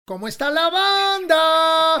¿Cómo está la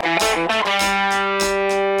banda?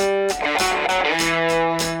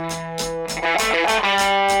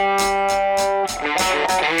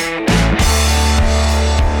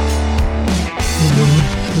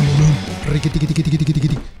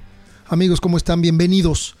 Amigos, ¿cómo están?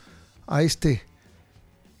 Bienvenidos a este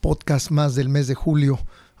podcast más del mes de julio.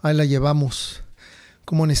 Ahí la llevamos.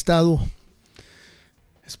 ¿Cómo han estado?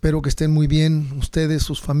 Espero que estén muy bien, ustedes,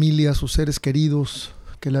 sus familias, sus seres queridos,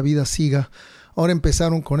 que la vida siga. Ahora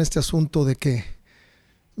empezaron con este asunto de que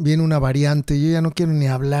viene una variante. Yo ya no quiero ni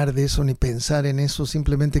hablar de eso, ni pensar en eso.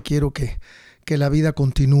 Simplemente quiero que la vida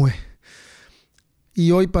continúe.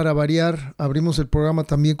 Y hoy, para variar, abrimos el programa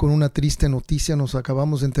también con una triste noticia. Nos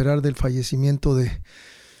acabamos de enterar del fallecimiento de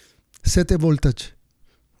Sete Voltage,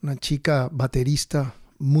 una chica baterista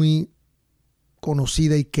muy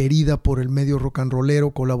conocida y querida por el medio rock and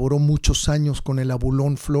rollero. Colaboró muchos años con el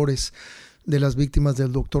Abulón Flores de las víctimas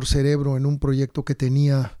del Doctor Cerebro en un proyecto que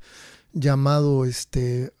tenía llamado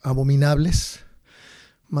Abominables.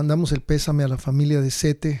 Mandamos el pésame a la familia de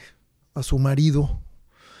Sete, a su marido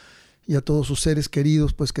y a todos sus seres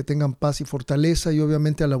queridos, pues que tengan paz y fortaleza. Y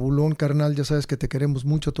obviamente al Abulón, carnal, ya sabes que te queremos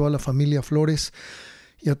mucho, a toda la familia Flores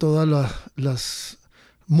y a todas las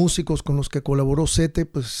músicos con los que colaboró Sete.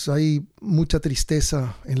 Pues hay mucha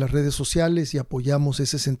tristeza en las redes sociales y apoyamos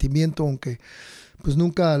ese sentimiento, aunque pues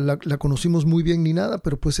nunca la conocimos muy bien ni nada,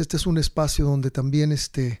 pero pues este es un espacio donde también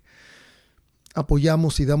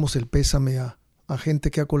apoyamos y damos el pésame a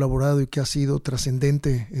gente que ha colaborado y que ha sido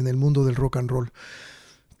trascendente en el mundo del rock and roll.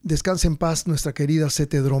 Descanse en paz nuestra querida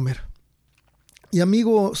Sete Drummer. Y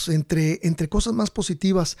amigos, entre cosas más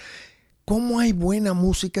positivas, ¿cómo hay buena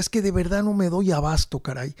música? Es que de verdad no me doy abasto,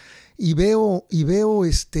 caray. Y veo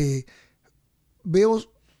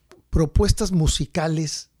propuestas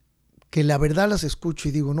musicales que la verdad las escucho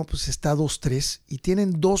y digo, no, pues está 2, 3 y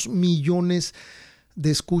tienen 2 millones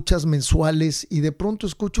de escuchas mensuales, y de pronto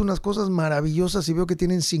escucho unas cosas maravillosas y veo que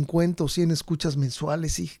tienen 50 o 100 escuchas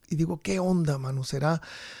mensuales y digo, ¿qué onda, mano? ¿Será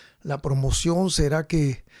la promoción? ¿Será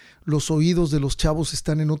que los oídos de los chavos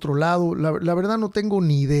están en otro lado? La verdad no tengo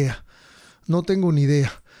ni idea.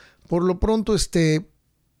 Por lo pronto,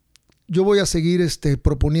 yo voy a seguir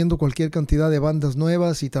proponiendo cualquier cantidad de bandas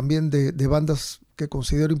nuevas y también de bandas que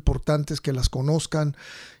considero importantes que las conozcan.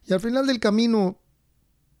 Y al final del camino,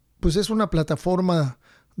 pues es una plataforma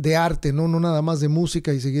de arte, no nada más de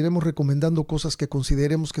música, y seguiremos recomendando cosas que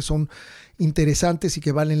consideremos que son interesantes y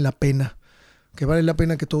que valen la pena. Que vale la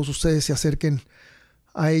pena que todos ustedes se acerquen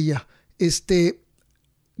a ella.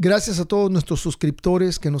 Gracias a todos nuestros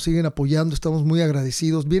suscriptores que nos siguen apoyando, estamos muy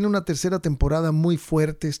agradecidos. Viene una tercera temporada muy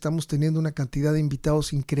fuerte, estamos teniendo una cantidad de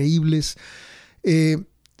invitados increíbles.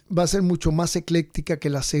 Va a ser mucho más ecléctica que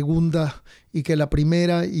la segunda y que la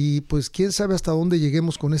primera, y pues quién sabe hasta dónde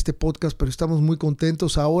lleguemos con este podcast, pero estamos muy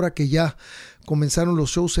contentos. Ahora que ya comenzaron los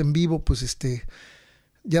shows en vivo, pues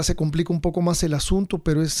ya se complica un poco más el asunto,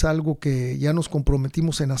 pero es algo que ya nos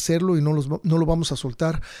comprometimos en hacerlo y no lo vamos a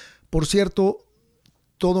soltar. Por cierto,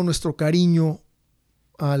 todo nuestro cariño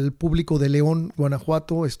al público de León,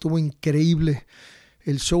 Guanajuato. Estuvo increíble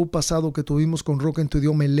el show pasado que tuvimos con Rock en tu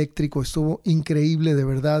idioma eléctrico. Estuvo increíble, de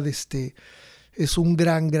verdad. Es un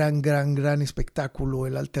gran espectáculo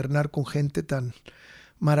el alternar con gente tan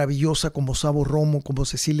maravillosa como Sabo Romo, como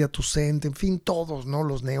Cecilia Toussaint, en fin, todos, ¿no?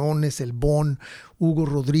 Los Neones, El Bon, Hugo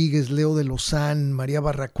Rodríguez, Leo de Lozán, María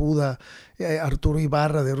Barracuda, Arturo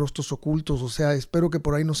Ibarra de Rostros Ocultos. O sea, espero que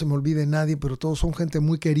por ahí no se me olvide nadie, pero todos son gente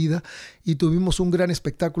muy querida, y tuvimos un gran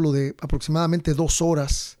espectáculo de aproximadamente 2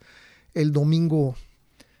 horas el domingo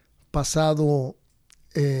pasado,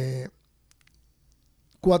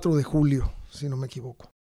 4 de julio, si no me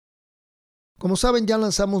equivoco. Como saben, ya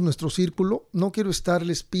lanzamos nuestro círculo. No quiero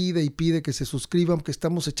estarles pide que se suscriban, porque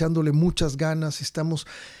estamos echándole muchas ganas. Estamos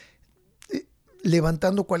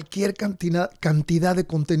levantando cualquier cantidad de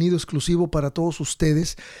contenido exclusivo para todos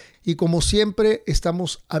ustedes. Y como siempre,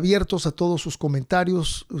 estamos abiertos a todos sus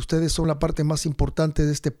comentarios. Ustedes son la parte más importante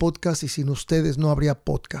de este podcast, y sin ustedes no habría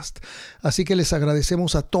podcast. Así que les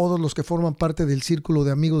agradecemos a todos los que forman parte del círculo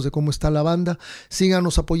de amigos de Cómo está la banda.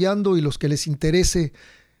 Síganos apoyando, y los que les interese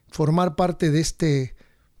formar parte de este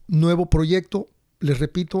nuevo proyecto, les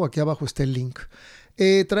repito, aquí abajo está el link.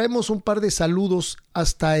 Traemos un par de saludos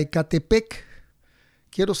hasta Ecatepec.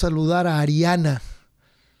 Quiero saludar a Ariana,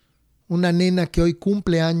 una nena que hoy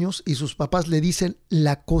cumple años y sus papás le dicen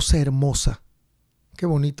la cosa hermosa. Qué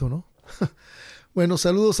bonito, ¿no? Bueno,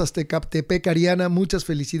 saludos hasta Ecatepec, Ariana. Muchas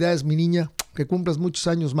felicidades, mi niña. Que cumplas muchos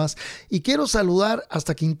años más. Y quiero saludar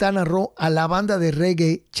hasta Quintana Roo a la banda de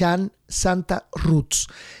reggae Chan Santa Roots.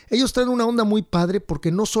 Ellos traen una onda muy padre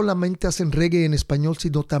porque no solamente hacen reggae en español,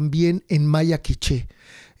 sino también en maya quiché.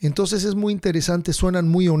 Entonces es muy interesante, suenan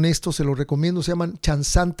muy honestos, se los recomiendo, se llaman Chan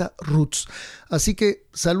Santa Roots. Así que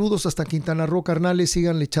saludos hasta Quintana Roo, carnales,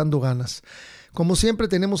 síganle echando ganas. Como siempre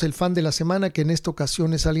tenemos el fan de la semana, que en esta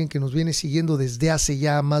ocasión es alguien que nos viene siguiendo desde hace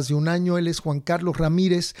ya más de un año. Él es Juan Carlos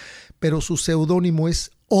Ramírez, pero su seudónimo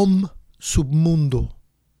es Om Submundo.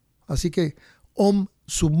 Así que Om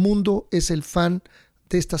Submundo es el fan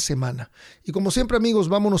de esta semana. Y como siempre, amigos,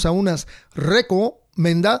 vámonos a unas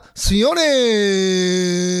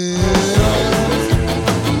recomendaciones.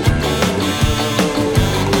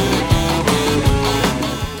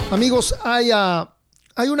 Amigos, hay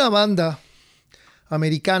una banda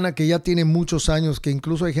americana que ya tiene muchos años, que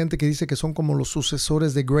incluso hay gente que dice que son como los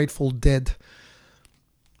sucesores de Grateful Dead.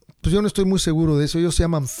 Pues yo no estoy muy seguro de eso. Ellos se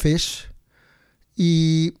llaman Phish,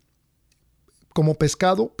 y como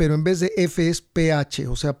pescado, pero en vez de F es PH,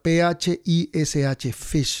 o sea, PHISH,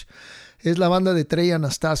 Phish. Es la banda de Trey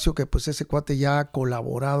Anastasio, que pues ese cuate ya ha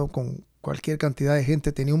colaborado con cualquier cantidad de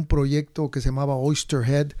gente. Tenía un proyecto que se llamaba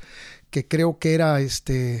Oysterhead, que creo que era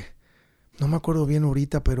no me acuerdo bien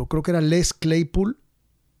ahorita, pero creo que era Les Claypool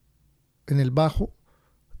en el bajo,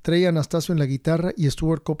 Trey Anastasio en la guitarra y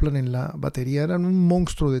Stuart Copeland en la batería. Eran un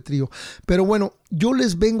monstruo de trío. Pero bueno, yo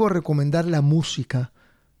les vengo a recomendar la música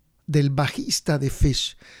del bajista de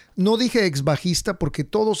Phish. No dije ex bajista porque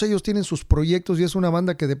todos ellos tienen sus proyectos y es una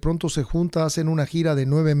banda que de pronto se junta, hacen una gira de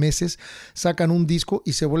 9 meses, sacan un disco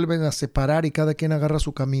y se vuelven a separar y cada quien agarra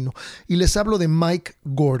su camino. Y les hablo de Mike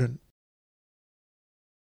Gordon.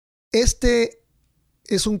 Este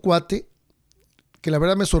es un cuate que la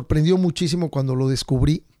verdad me sorprendió muchísimo cuando lo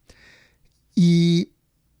descubrí, y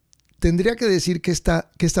tendría que decir que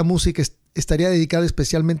esta música estaría dedicada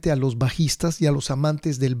especialmente a los bajistas y a los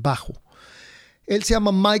amantes del bajo. Él se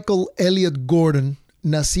llama Michael Elliott Gordon,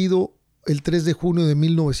 nacido el 3 de junio de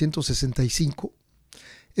 1965.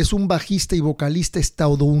 Es un bajista y vocalista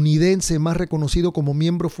estadounidense, más reconocido como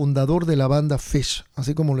miembro fundador de la banda Phish,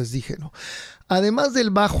 así como les dije, ¿no? Además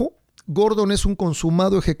del bajo, Gordon es un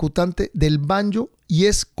consumado ejecutante del banjo y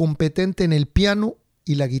es competente en el piano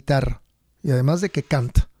y la guitarra, y además de que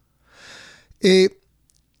canta.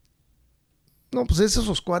 No, pues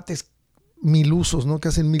esos cuates milusos, ¿no? Que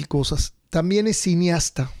hacen mil cosas. También es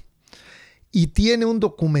cineasta y tiene un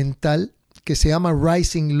documental que se llama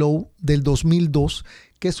Rising Low del 2002,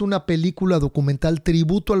 que es una película documental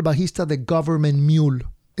tributo al bajista de Government Mule.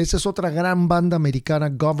 Esa es otra gran banda americana,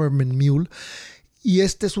 Government Mule. Y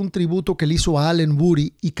este es un tributo que le hizo a Alan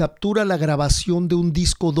Woody y captura la grabación de un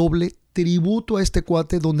disco doble tributo a este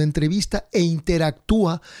cuate, donde entrevista e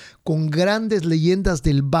interactúa con grandes leyendas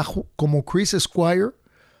del bajo como Chris Squire,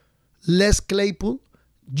 Les Claypool,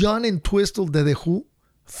 John Entwistle de The Who,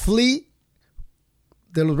 Flea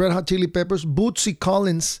de los Red Hot Chili Peppers, Bootsy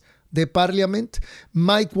Collins de Parliament,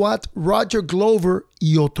 Mike Watt, Roger Glover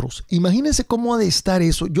y otros. Imagínense cómo ha de estar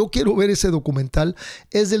eso. Yo quiero ver ese documental.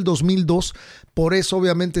 Es del 2002, por eso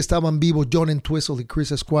obviamente estaban vivos John Entwistle y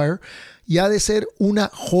Chris Squire, y ha de ser una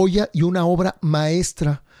joya y una obra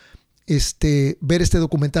maestra ver este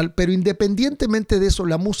documental. Pero independientemente de eso,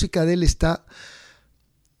 la música de él está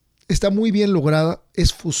muy bien lograda.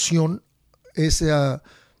 Es fusión, es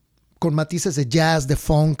con matices de jazz, de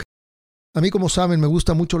funk. A mí, como saben, me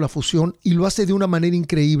gusta mucho la fusión y lo hace de una manera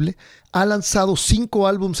increíble. Ha lanzado 5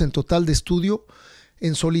 álbumes en total de estudio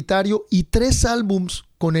en solitario y 3 álbumes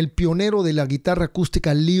con el pionero de la guitarra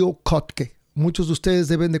acústica, Leo Kottke. Muchos de ustedes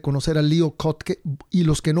deben de conocer a Leo Kottke, y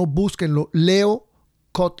los que no, búsquenlo. Leo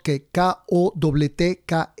Kottke,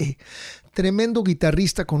 Kottke. Tremendo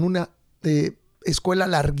guitarrista con una escuela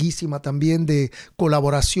larguísima también de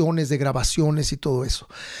colaboraciones, de grabaciones y todo eso.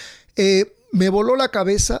 Me voló la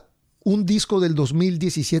cabeza un disco del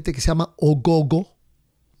 2017 que se llama Ogogo,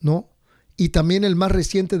 ¿no? Y también el más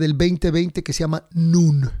reciente del 2020 que se llama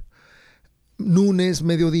Noon. Noon es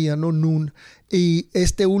mediodía, no Noon. Y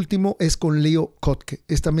este último es con Leo Kottke.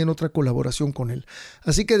 Es también otra colaboración con él.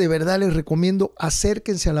 Así que de verdad les recomiendo,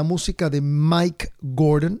 acérquense a la música de Mike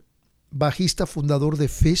Gordon, bajista fundador de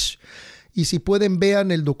Phish. Y si pueden, vean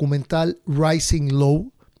el documental Rising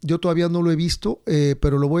Low. Yo todavía no lo he visto,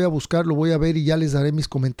 pero lo voy a buscar, lo voy a ver y ya les daré mis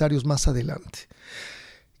comentarios más adelante.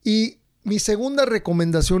 Y mi segunda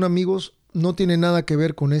recomendación, amigos, no tiene nada que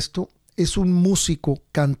ver con esto. Es un músico,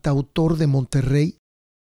 cantautor de Monterrey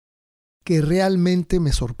que realmente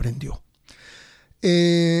me sorprendió.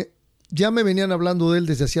 Ya me venían hablando de él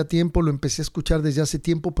desde hacía tiempo, lo empecé a escuchar desde hace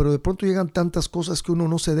tiempo, pero de pronto llegan tantas cosas que uno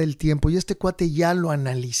no se da el tiempo. Y este cuate ya lo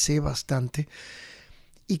analicé bastante.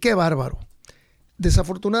 Y qué bárbaro.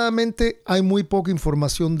 Desafortunadamente hay muy poca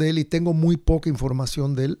información de él y tengo muy poca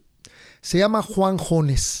información de él. Se llama Juan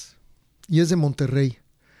Jones y es de Monterrey.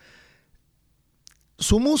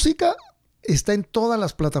 Su música está en todas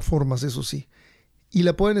las plataformas, eso sí. Y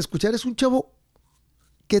la pueden escuchar. Es un chavo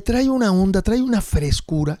que trae una onda, trae una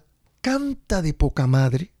frescura. Canta de poca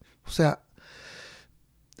madre. O sea,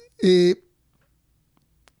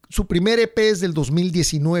 su primer EP es del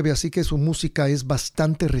 2019, así que su música es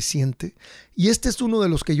bastante reciente. Y este es uno de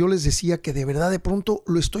los que yo les decía que de verdad de pronto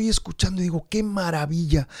lo estoy escuchando y digo, qué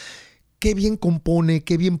maravilla. Qué bien compone,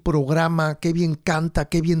 qué bien programa, qué bien canta,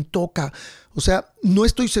 qué bien toca. O sea, no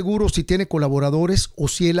estoy seguro si tiene colaboradores o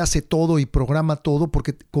si él hace todo y programa todo,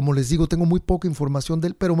 porque como les digo, tengo muy poca información de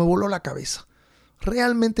él, pero me voló la cabeza.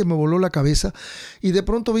 Realmente me voló la cabeza y de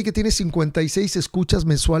pronto vi que tiene 56 escuchas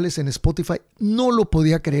mensuales en Spotify. No lo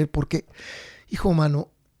podía creer porque, hijo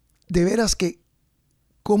mano, de veras que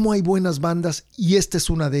cómo hay buenas bandas y esta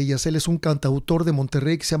es una de ellas. Él es un cantautor de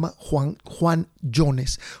Monterrey que se llama Juan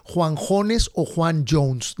Jones. Juan Jones o Juan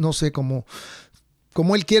Jones, no sé cómo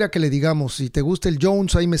él quiera que le digamos. Si te gusta el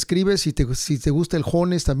Jones, ahí me escribes. Si te gusta el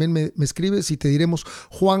Jones, también me escribes y te diremos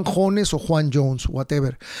Juan Jones o Juan Jones,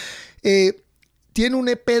 whatever. Tiene un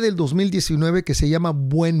EP del 2019 que se llama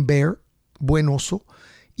Buen Bear, Buen Oso,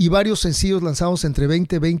 y varios sencillos lanzados entre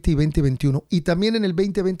 2020 y 2021. Y también en el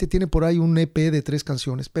 2020 tiene por ahí un EP de 3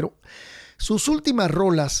 canciones. Pero sus últimas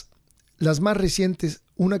rolas, las más recientes,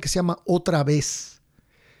 una que se llama Otra Vez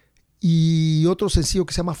y otro sencillo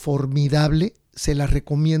que se llama Formidable, se las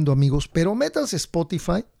recomiendo, amigos. Pero métanse a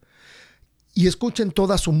Spotify y escuchen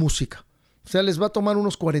toda su música. O sea, les va a tomar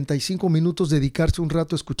unos 45 minutos dedicarse un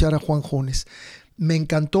rato a escuchar a Juan Jones. Me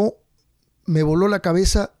encantó, me voló la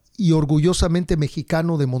cabeza y orgullosamente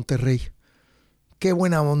mexicano de Monterrey. Qué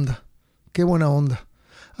buena onda, qué buena onda.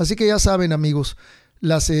 Así que ya saben, amigos,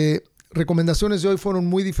 las recomendaciones de hoy fueron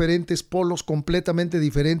muy diferentes, polos completamente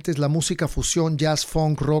diferentes. La música fusión, jazz,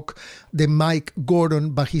 funk, rock de Mike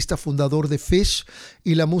Gordon, bajista fundador de Phish,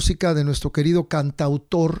 y la música de nuestro querido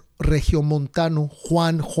cantautor regiomontano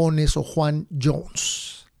Juan Jones o Juan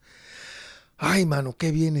Jones. Ay, mano,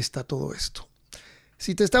 qué bien está todo esto.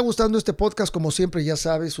 Si te está gustando este podcast, como siempre ya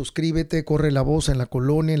sabes, suscríbete, corre la voz en la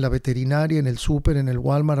colonia, en la veterinaria, en el súper, en el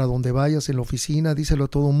Walmart, a donde vayas, en la oficina, díselo a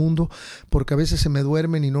todo mundo, porque a veces se me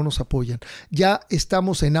duermen y no nos apoyan. Ya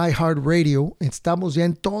estamos en iHeartRadio, estamos ya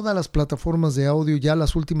en todas las plataformas de audio, ya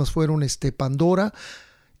las últimas fueron Pandora,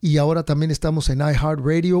 y ahora también estamos en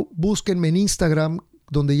iHeartRadio. Búsquenme en Instagram,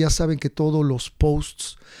 donde ya saben que todos los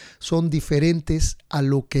posts son diferentes a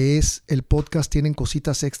lo que es el podcast. Tienen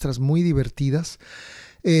cositas extras muy divertidas.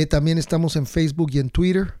 También estamos en Facebook y en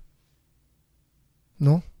Twitter,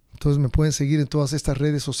 ¿no? Entonces me pueden seguir en todas estas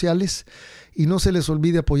redes sociales. Y no se les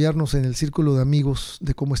olvide apoyarnos en el círculo de amigos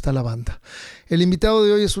de Cómo Está la Banda. El invitado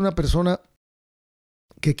de hoy es una persona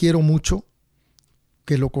que quiero mucho,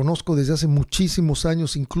 que lo conozco desde hace muchísimos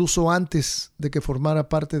años, incluso antes de que formara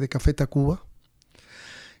parte de Café Tacuba.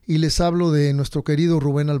 Y les hablo de nuestro querido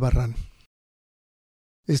Rubén Albarrán.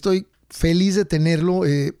 Estoy feliz de tenerlo.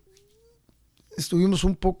 Estuvimos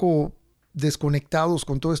un poco desconectados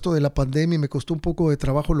con todo esto de la pandemia y me costó un poco de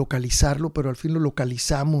trabajo localizarlo, pero al fin lo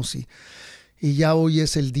localizamos y ya hoy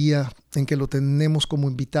es el día en que lo tenemos como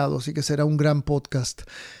invitado, así que será un gran podcast.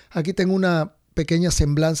 Aquí tengo una pequeña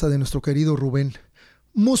semblanza de nuestro querido Rubén.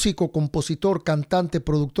 Músico, compositor, cantante,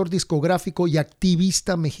 productor discográfico y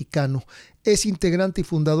activista mexicano. Es integrante y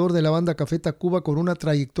fundador de la banda Café Tacuba con una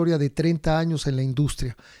trayectoria de 30 años en la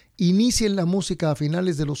industria. Inicia en la música a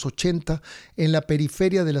finales de los 80 en la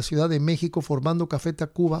periferia de la Ciudad de México formando Café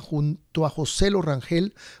Tacuba junto a José Lo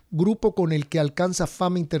Rangel, grupo con el que alcanza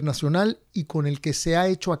fama internacional y con el que se ha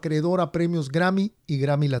hecho acreedor a premios Grammy y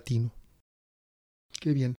Grammy Latino.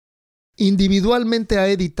 Qué bien. Individualmente ha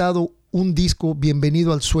editado un disco,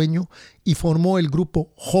 Bienvenido al Sueño, y formó el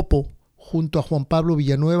grupo Jopo junto a Juan Pablo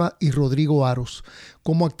Villanueva y Rodrigo Aros.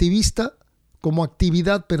 Como actividad,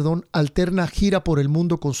 alterna gira por el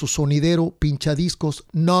mundo con su sonidero pinchadiscos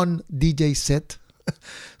Non-DJ Set.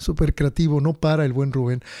 Súper creativo, no para el buen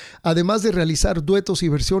Rubén. Además de realizar duetos y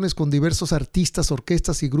versiones con diversos artistas,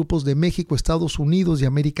 orquestas y grupos de México, Estados Unidos y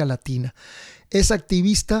América Latina. Es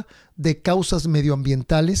activista de causas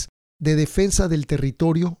medioambientales, de defensa del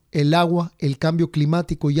territorio, el agua, el cambio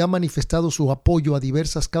climático y ha manifestado su apoyo a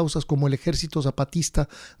diversas causas como el Ejército Zapatista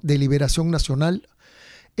de Liberación Nacional,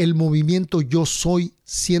 el movimiento Yo Soy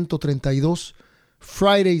 132,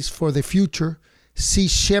 Fridays for the Future, Sea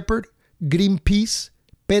Shepherd, Greenpeace,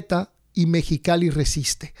 PETA, y Mexicali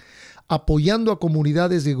Resiste, apoyando a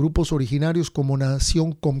comunidades de grupos originarios como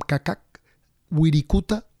Nación Comcacac,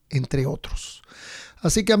 Wirikuta, entre otros.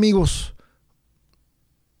 Así que amigos,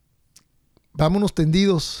 vámonos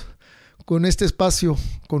tendidos con este espacio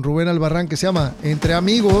con Rubén Albarrán que se llama Entre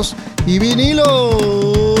Amigos y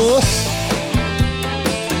Vinilos.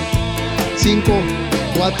 5,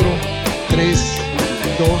 4, 3,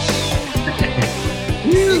 2.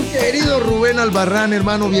 Mi querido Rubén Albarrán,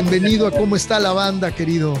 hermano, bienvenido a ¿Cómo está la banda,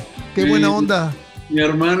 querido? Qué buena onda. Mi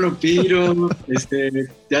hermano Piro,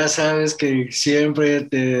 ya sabes que siempre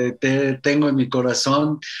te tengo en mi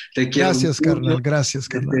corazón, te quiero Gracias, mucho, carnal, gracias,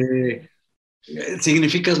 carnal.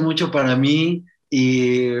 Significas mucho para mí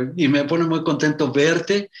y me pone muy contento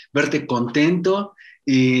verte contento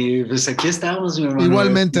y pues aquí estamos, mi hermano.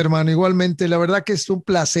 Igualmente, hermano, igualmente. La verdad que es un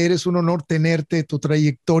placer, es un honor tenerte. Tu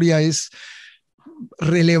trayectoria es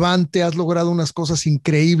relevante, has logrado unas cosas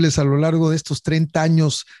increíbles a lo largo de estos 30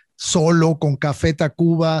 años solo con Café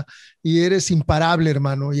Tacuba y eres imparable,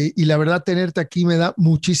 hermano. Y la verdad tenerte aquí me da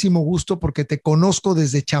muchísimo gusto porque te conozco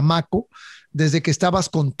desde chamaco, desde que estabas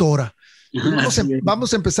con Tora.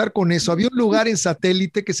 Vamos a empezar con eso. Había un lugar en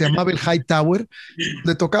Satélite que se llamaba el High Tower,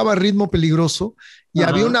 donde tocaba Ritmo Peligroso y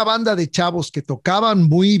había una banda de chavos que tocaban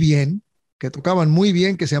muy bien,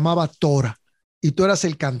 que se llamaba Tora. Y tú eras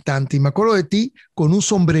el cantante. Y me acuerdo de ti con un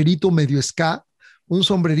sombrerito medio ska, un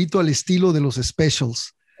sombrerito al estilo de los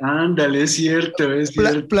Specials. Ándale, es cierto.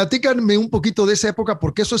 Platícanme un poquito de esa época,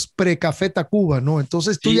 porque eso es pre-Café Tacuba, ¿no?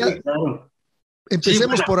 Entonces tú ya... Claro.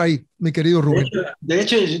 Empecemos por ahí, mi querido Rubén. De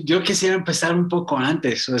hecho, yo quisiera empezar un poco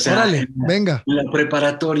antes. O sea, órale, venga. En la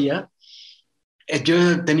preparatoria,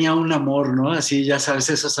 yo tenía un amor, ¿no? Así, ya sabes,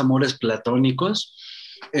 esos amores platónicos.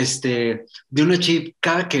 De una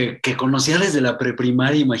chica que conocía desde la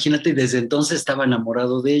preprimaria, imagínate, desde entonces estaba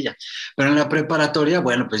enamorado de ella. Pero en la preparatoria,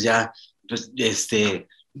 bueno, pues ya, pues,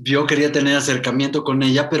 yo quería tener acercamiento con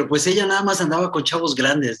ella, pero pues ella nada más andaba con chavos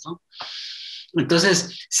grandes, ¿no?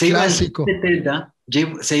 Entonces se iba al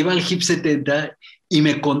Hip 70 y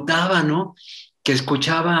me contaba, ¿no? Que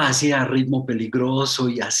escuchaba así a Ritmo Peligroso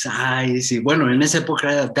y a Size, y bueno, en esa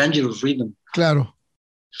época era Dangerous Rhythm. Claro.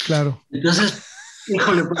 Entonces,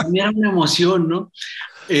 híjole, para mí era una emoción, ¿no?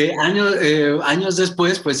 Años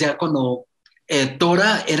después, pues ya cuando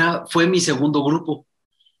Tora fue mi segundo grupo.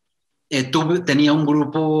 Tenía un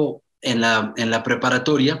grupo en la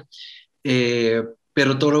preparatoria,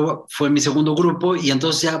 pero Toro fue mi segundo grupo y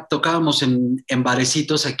entonces ya tocábamos en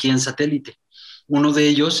barecitos aquí en Satélite. Uno de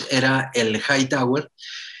ellos era el High Tower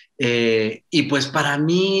y pues para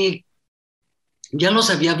mí ya los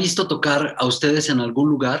había visto tocar a ustedes en algún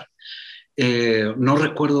lugar, no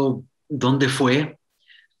recuerdo dónde fue,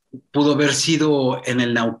 pudo haber sido en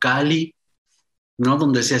el Naucali, ¿no?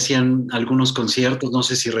 Donde se hacían algunos conciertos, no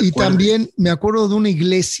sé si recuerdas. Y también me acuerdo de una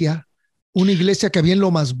iglesia que había en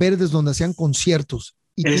Lomas Verdes donde hacían conciertos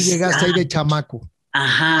y tú llegaste ahí de chamaco.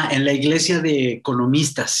 Ajá, en la iglesia de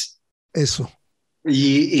economistas. Eso.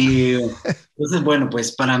 Y entonces, bueno,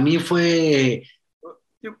 pues para mí fuiste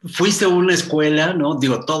a una escuela, ¿no?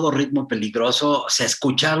 Digo, todo Ritmo Peligroso, o sea,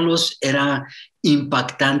 escucharlos era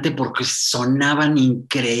impactante porque sonaban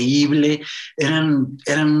increíble, eran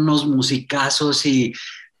unos musicazos y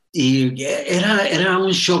era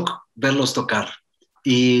un shock verlos tocar.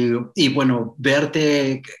 Y bueno,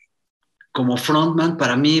 verte como frontman,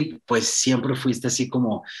 para mí, pues siempre fuiste así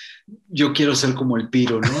como, yo quiero ser como el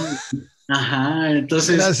Piro, ¿no? Ajá,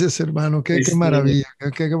 entonces... Gracias, hermano, qué maravilla,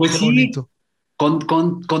 qué pues bonito. Sí,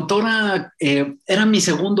 con Tora era mi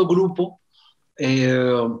segundo grupo,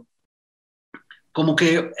 como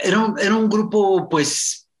que era un grupo,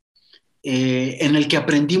 pues, en el que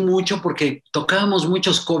aprendí mucho porque tocábamos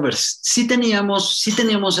muchos covers. Sí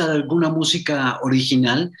teníamos alguna música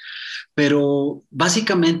original, pero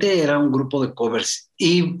básicamente era un grupo de covers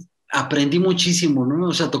y aprendí muchísimo, ¿no?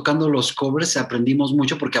 O sea, tocando los covers aprendimos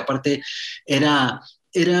mucho porque aparte era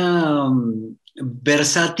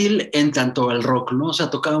versátil en tanto el rock, ¿no? O sea,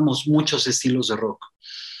 tocábamos muchos estilos de rock.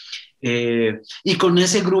 Y con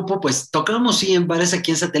ese grupo, pues tocábamos sí en bares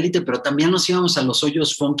aquí en Satélite, pero también nos íbamos a los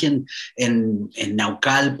hoyos funky en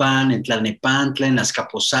Naucalpan, en Tlalnepantla, en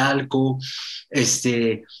Azcapotzalco.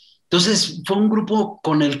 Entonces fue un grupo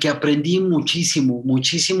con el que aprendí muchísimo,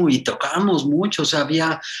 muchísimo y tocábamos mucho. O sea,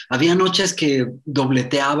 había noches que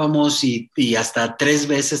dobleteábamos y hasta 3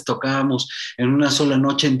 veces tocábamos en una sola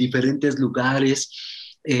noche en diferentes lugares.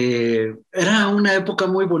 Era una época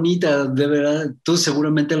muy bonita, de verdad, tú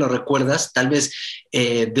seguramente lo recuerdas, tal vez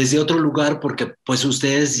desde otro lugar, porque pues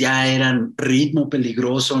ustedes ya eran Ritmo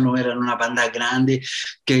Peligroso, no eran una banda grande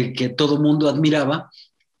que todo mundo admiraba,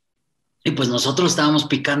 Y pues nosotros estábamos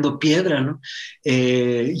picando piedra, ¿no?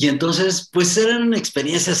 Y entonces, pues eran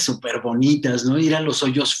experiencias súper bonitas, ¿no? Ir a los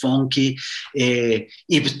hoyos funky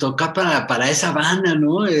y pues tocar para esa banda,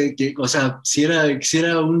 ¿no? O sea, si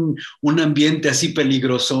era un ambiente así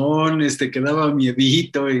peligrosón, que daba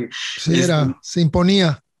miedito y Sí, este, se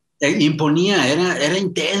imponía. imponía, era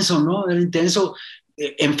intenso, ¿no? Era intenso.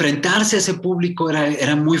 Enfrentarse a ese público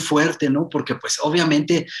era muy fuerte, ¿no? Porque pues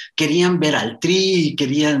obviamente querían ver al Tri,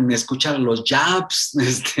 querían escuchar a los Japs,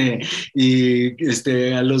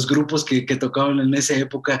 a los grupos que tocaban en esa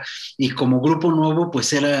época, y como grupo nuevo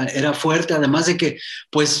pues era fuerte, además de que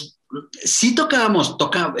pues sí toca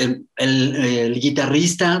el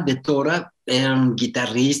guitarrista de Tora, era un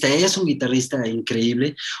guitarrista, es un guitarrista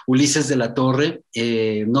increíble, Ulises de la Torre,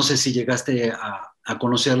 no sé si llegaste a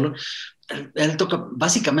conocerlo. Él toca,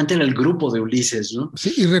 básicamente era el grupo de Ulises, ¿no?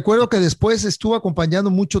 Sí, y recuerdo que después estuvo acompañando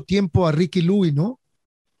mucho tiempo a Ricky Louie, ¿no?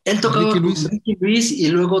 Él A Ricky tocaba con Luis. Ricky Luis y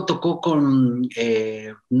luego tocó con,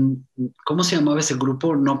 ¿cómo se llamaba ese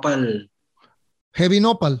grupo? Nopal, Heavy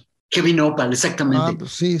Nopal. Heavy Nopal, Ah, exactamente.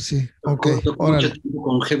 pues sí, sí. Ok, Tocó mucho órale. tiempo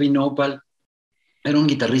con Heavy Nopal. Era un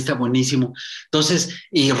guitarrista buenísimo. Entonces,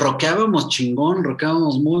 y rockeábamos chingón,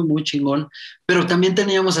 rockeábamos muy, muy chingón, pero también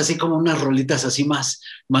teníamos así como unas rolitas así más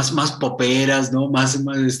poperas, ¿no? Más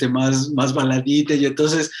baladitas. Y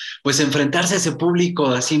entonces, pues enfrentarse a ese público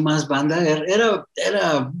así más banda,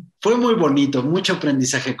 fue muy bonito, mucho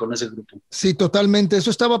aprendizaje con ese grupo. Sí, totalmente.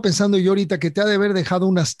 Eso estaba pensando yo ahorita, que te ha de haber dejado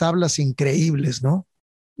unas tablas increíbles, ¿no?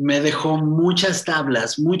 Me dejó muchas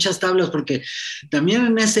tablas, porque también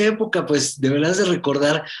en esa época, pues deberás de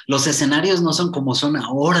recordar, los escenarios no son como son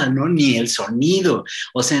ahora, ¿no? Ni el sonido.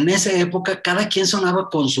 O sea, en esa época cada quien sonaba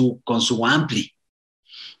con su ampli.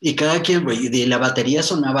 Y cada quien, y la batería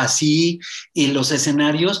sonaba así, y los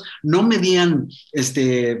escenarios no medían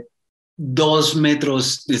 2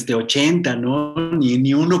 metros 80, ¿no? Ni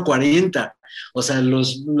 1,40. O sea,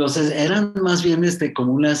 eran más bien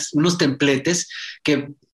como unos templetes que,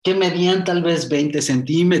 que medían tal vez 20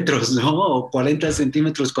 centímetros, ¿no? O 40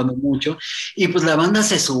 centímetros cuando mucho. Y pues la banda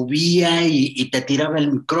se subía y te tiraba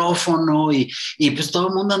el micrófono y pues todo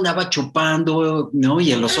el mundo andaba chupando, ¿no?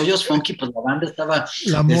 Y en los hoyos funky, pues la banda estaba,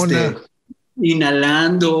 La mona, este,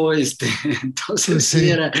 inhalando, pues entonces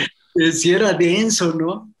sí. sí era denso,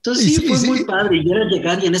 ¿no? Entonces Y, sí, sí, y fue muy sí, padre, y era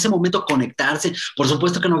llegar y en ese momento conectarse, por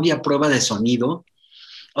supuesto que no había prueba de sonido,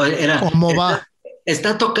 era, ¿cómo va?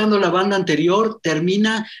 está tocando la banda anterior,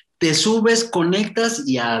 termina, te subes, conectas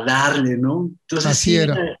y a darle, ¿no? Entonces Así sí,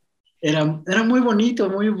 era. era muy bonito,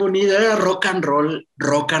 era rock and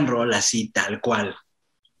roll así, tal cual.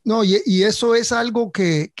 No, y eso es algo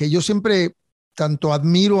que yo siempre tanto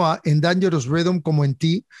admiro en Dangerous Rhythm como en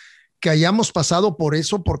ti, que hayamos pasado por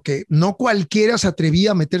eso, porque no cualquiera se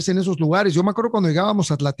atrevía a meterse en esos lugares. Yo me acuerdo cuando llegábamos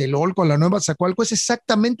a Tlatelolco, a la Nueva Zacualco, es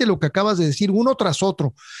exactamente lo que acabas de decir, uno tras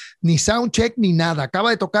otro, ni soundcheck ni nada. Acaba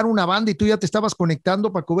de tocar una banda y tú ya te estabas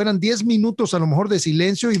conectando para que hubieran 10 minutos a lo mejor de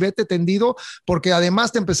silencio y vete tendido, porque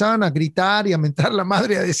además te empezaban a gritar y a mentar la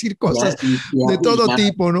madre, a decir cosas de todo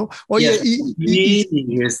tipo, ¿no? Y a Oye, subir,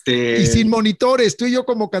 y sin monitores, tú y yo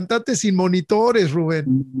como cantantes sin monitores, Rubén.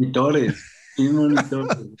 monitores, sí,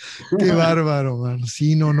 monitores. Qué bárbaro, mano.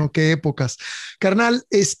 Sí, no, no, qué épocas. Carnal,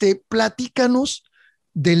 platícanos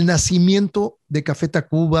del nacimiento de Café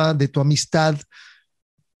Tacuba, de tu amistad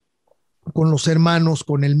con los hermanos,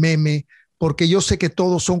 con el meme, porque yo sé que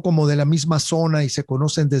todos son como de la misma zona y se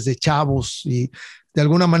conocen desde chavos y de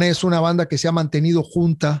alguna manera es una banda que se ha mantenido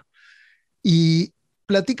junta. Y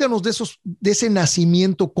platícanos de ese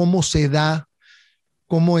nacimiento, cómo se da,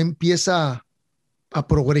 cómo empieza a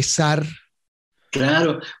progresar.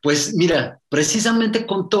 Claro, pues mira, precisamente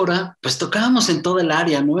con Tora, pues tocábamos en toda el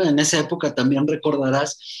área, ¿no? En esa época también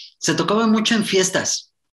recordarás, se tocaba mucho en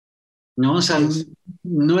fiestas, ¿no? O sea, Así es.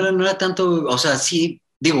 no era tanto, o sea, sí,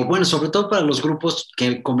 digo, bueno, sobre todo para los grupos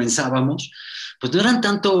que comenzábamos, pues no eran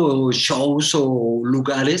tanto shows o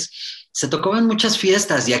lugares, se tocaban muchas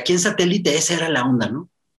fiestas y aquí en Satélite esa era la onda, ¿no?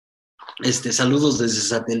 Saludos desde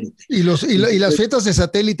Satélite. Y las fiestas de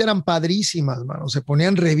satélite eran padrísimas, mano. Se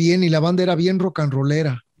ponían re bien y la banda era bien rock and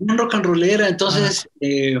rollera. Una rock and rollera, Ah, entonces,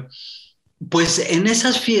 pues en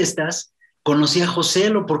esas fiestas conocí a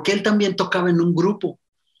Joselo porque él también tocaba en un grupo,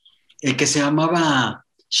 el que se llamaba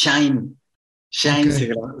Shine.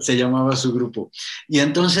 ok. Se llamaba su grupo. Y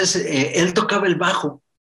entonces él tocaba el bajo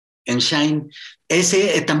en Shine.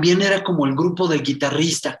 Ese también era como el grupo del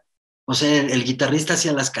guitarrista. O sea, el guitarrista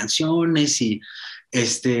hacía las canciones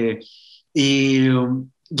este, y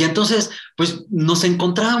entonces, pues nos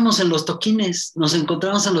encontrábamos en los toquines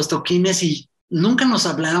nunca nos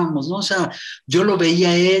hablábamos, ¿no? O sea, yo lo veía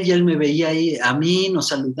a él y él me veía ahí, a mí, nos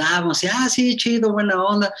saludábamos, y, sí, chido, buena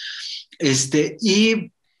onda.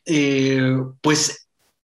 Pues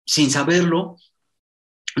sin saberlo,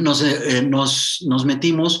 nos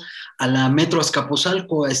metimos a la Metro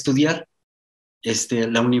Azcapotzalco a estudiar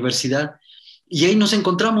la universidad y ahí nos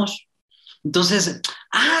encontramos. Entonces,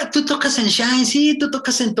 tú tocas en Shine, sí, tú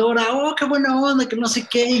tocas en Tora, qué buena onda, que no sé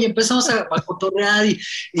qué, y empezamos a cotorrear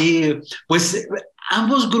y pues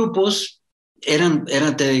ambos grupos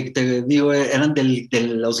te digo, eran de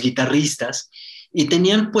los guitarristas y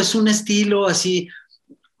tenían pues un estilo así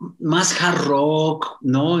más hard rock,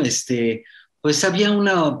 ¿no? Pues había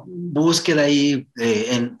una búsqueda ahí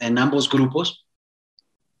en ambos grupos,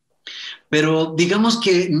 pero digamos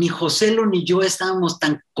que ni Joselo ni yo estábamos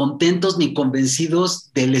tan contentos ni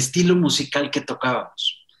convencidos del estilo musical que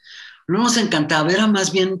tocábamos. No nos encantaba, era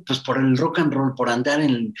más bien pues por el rock and roll, por andar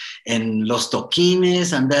en los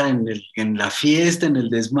toquines, andar en la fiesta, en el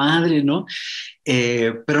desmadre, ¿no?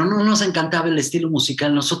 Pero no nos encantaba el estilo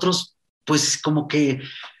musical. Nosotros pues como que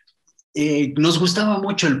nos gustaba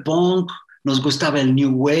mucho el punk, nos gustaba el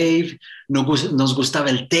new wave, nos gustaba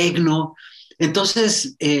el techno.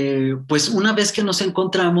 Entonces, pues una vez que nos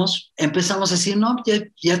encontramos, empezamos a decir, no,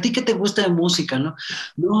 ¿y a ti qué te gusta de música, no?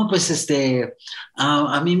 No, pues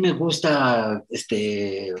a mí me gusta,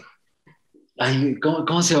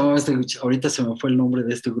 ¿cómo se llamaba este? Ahorita se me fue el nombre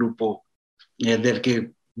de este grupo, del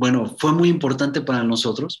que, bueno, fue muy importante para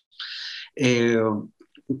nosotros,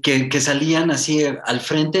 que salían así al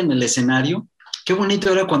frente en el escenario. Qué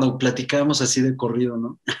bonito era cuando platicábamos así de corrido,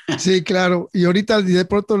 ¿no? Sí, claro. Y ahorita de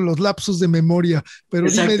pronto los lapsos de memoria. Pero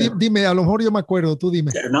dime, a lo mejor yo me acuerdo, tú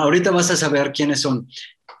dime. No, ahorita vas a saber quiénes son.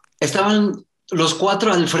 Estaban los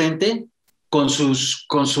 4 al frente con sus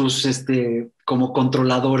como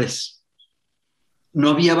controladores. No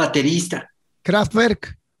había baterista.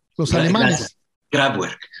 Kraftwerk, los alemanes.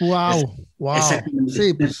 Kraftwerk. Wow. Exactamente.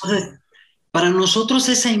 Sí, pues. Entonces, para nosotros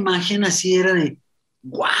esa imagen así era de,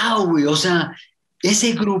 wow, güey, o sea,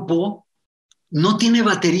 ese grupo no tiene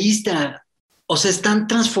baterista, o sea, están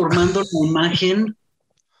transformando la imagen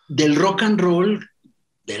del rock and roll,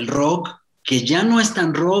 del rock, que ya no es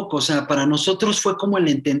tan rock, o sea, para nosotros fue como el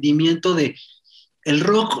entendimiento de, el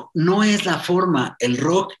rock no es la forma, el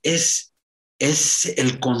rock es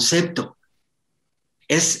el concepto,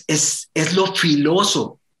 es lo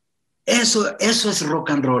filoso, eso es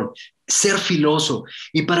rock and roll, ser filoso.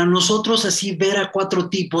 Y para nosotros así ver a 4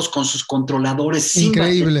 tipos con sus controladores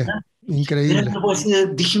increíble, sin increíble. Era algo así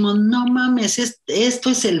dijimos, no mames, esto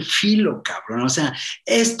es el filo, cabrón, o sea,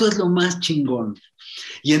 esto es lo más chingón.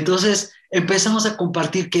 Y entonces empezamos a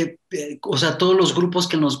compartir o sea, todos los grupos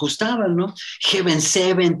que nos gustaban, ¿no? Heaven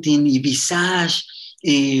 17 y Visage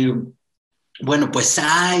y bueno, pues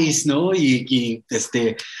Size, ¿no? Y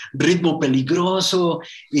Ritmo Peligroso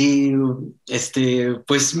y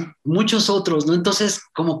pues muchos otros, ¿no? Entonces,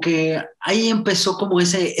 como que ahí empezó como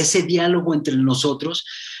ese diálogo entre nosotros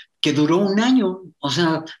que duró un año, o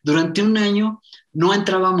sea, durante un año no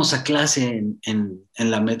entrábamos a clase en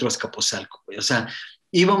la Metro Azcapotzalco, o sea,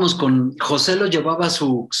 íbamos con, José lo llevaba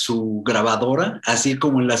su grabadora, así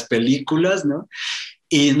como en las películas, ¿no?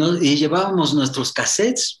 Y llevábamos nuestros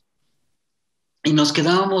cassettes y nos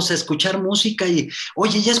quedábamos a escuchar música y,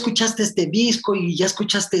 oye, ya escuchaste este disco y ya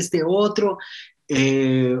escuchaste este otro.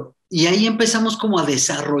 Y ahí empezamos como a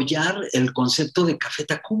desarrollar el concepto de Café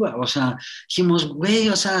Tacuba. O sea, dijimos, güey,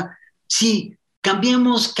 o sea, sí,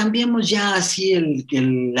 cambiemos ya así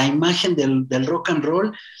la imagen del rock and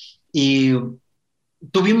roll. Y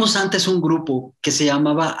tuvimos antes un grupo que se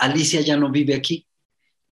llamaba Alicia ya no vive aquí.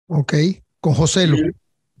 Ok, con Joselo.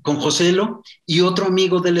 Con Joselo y otro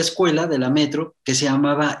amigo de la escuela, de la Metro, que se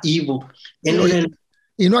llamaba Ivo.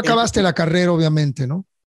 Y no acabaste la carrera, obviamente, ¿no?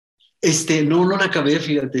 No la acabé,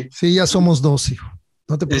 fíjate. Sí, ya somos 2, hijo.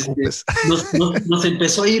 No te preocupes. Nos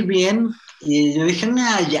empezó a ir bien y yo dije,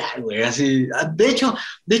 nah, ya, güey, así. De hecho,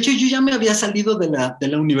 yo ya me había salido de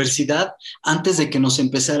la universidad antes de que nos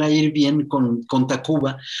empezara a ir bien con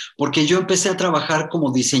Tacuba, porque yo empecé a trabajar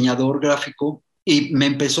como diseñador gráfico y me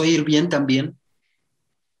empezó a ir bien también.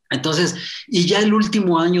 Entonces, y ya el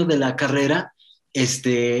último año de la carrera,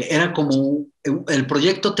 era como el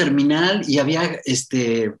proyecto terminal y había,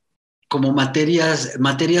 como materias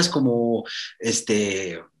como,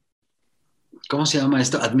 ¿cómo se llama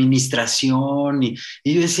esto? Administración. Y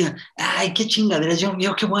yo decía, ay, qué chingaderas, yo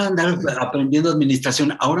qué voy a andar aprendiendo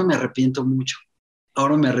administración. Ahora me arrepiento mucho.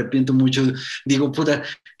 Digo, puta,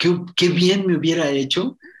 qué bien me hubiera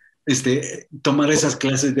hecho tomar esas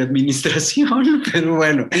clases de administración, pero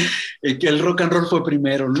bueno, que el rock and roll fue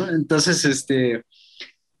primero, ¿no? Entonces,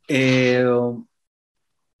 Eh,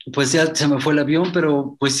 pues ya se me fue el avión,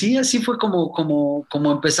 pero pues sí, así fue como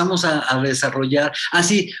empezamos a desarrollar. Ah,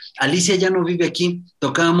 sí, Alicia ya no vive aquí,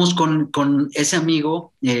 tocábamos con ese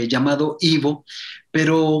amigo llamado Ivo,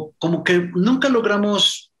 pero como que nunca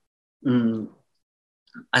logramos mm,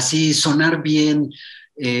 así sonar bien.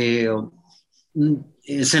 eh,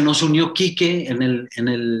 Se nos unió Quique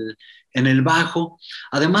en el bajo.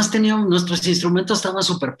 Además, nuestros instrumentos estaban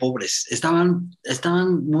súper pobres, estaban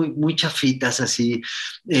muy chafitas así.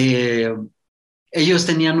 Eh, Ellos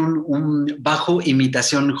tenían un bajo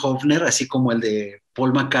imitación Hofner, así como el de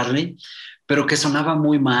Paul McCartney, pero que sonaba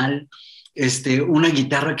muy mal. Una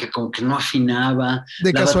guitarra que como que no afinaba.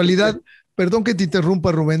 De La batería, casualidad, perdón que te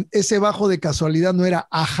interrumpa, Rubén, ese bajo de casualidad no era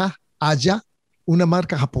Aya, una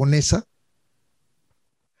marca japonesa,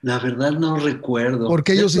 la verdad no recuerdo.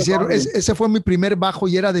 porque Es ellos hicieron, probable. ese fue mi primer bajo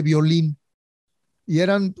y era de violín. Y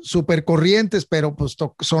eran súper corrientes, pero pues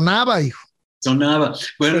sonaba, hijo. Sonaba.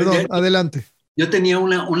 Bueno, Perdón, adelante. yo tenía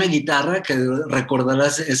una guitarra que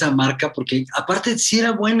recordarás esa marca, porque aparte sí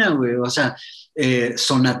era buena, güey. O sea,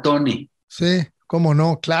 Sonatone. Sí, cómo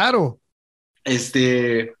no, claro.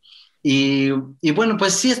 Este, y bueno,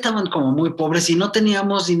 pues sí estaban como muy pobres y no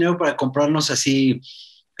teníamos dinero para comprarnos así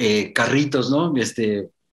carritos, ¿no?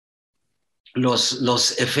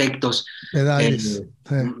 Los efectos, eh, Pedales.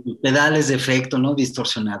 Sí. pedales de efecto, ¿no?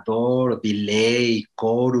 Distorsionador, delay,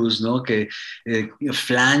 chorus, ¿no?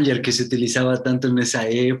 Flanger que se utilizaba tanto en esa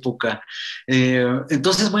época.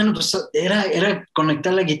 Entonces, bueno, pues era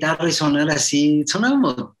conectar la guitarra y sonar así,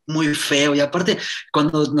 sonábamos muy feo y aparte,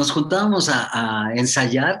 cuando nos juntábamos a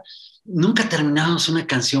ensayar, nunca terminábamos una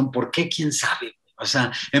canción, ¿por qué? ¿Quién sabe? O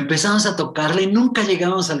sea, empezamos a tocarla y nunca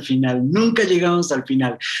llegamos al final, nunca llegamos al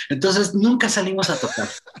final. Entonces, nunca salimos a tocar.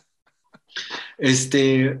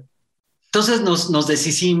 Este, entonces nos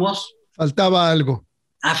deshicimos, Faltaba algo.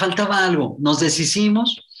 faltaba algo, nos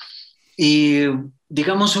deshicimos y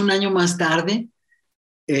digamos un año más tarde,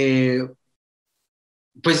 eh,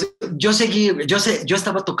 pues yo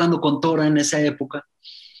estaba tocando con Tora en esa época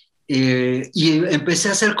y empecé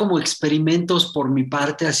a hacer como experimentos por mi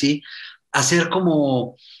parte, así, hacer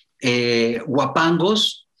como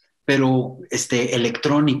guapangos, pero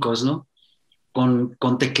electrónicos, ¿no?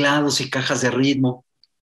 Con teclados y cajas de ritmo.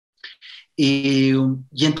 Y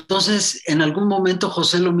entonces en algún momento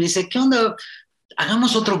José lo me dice, ¿qué onda?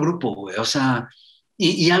 Hagamos otro grupo, güey, o sea,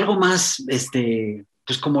 y algo más,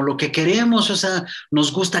 pues como lo que queremos, o sea,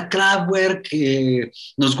 nos gusta Kraftwerk,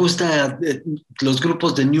 nos gusta los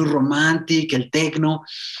grupos de New Romantic, el techno,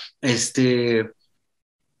 en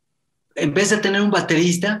vez de tener un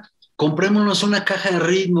baterista, comprémonos una caja de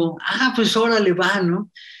ritmo, pues órale, va,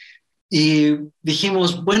 ¿no? Y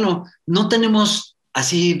dijimos, bueno, no tenemos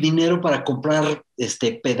así dinero para comprar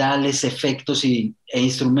pedales, efectos e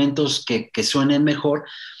instrumentos que suenen mejor.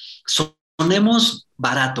 Sonemos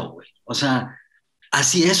barato, güey. O sea,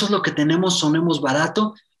 así eso es lo que tenemos, sonemos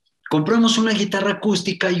barato. Compramos una guitarra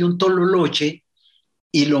acústica y un tololoche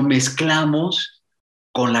y lo mezclamos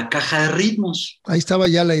con la caja de ritmos. Ahí estaba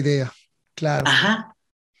ya la idea. Claro. Ajá.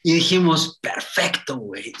 Y dijimos, perfecto,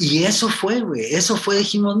 güey. Y eso fue, güey. Eso fue,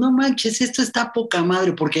 dijimos, no manches, esto está poca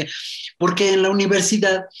madre, porque en la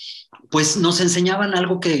universidad, pues nos enseñaban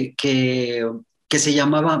algo que se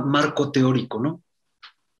llamaba marco teórico, ¿no?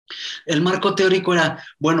 El marco teórico era,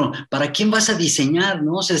 bueno, ¿para quién vas a diseñar,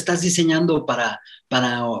 no? O sea, estás diseñando para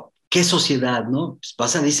qué sociedad, ¿no? Pues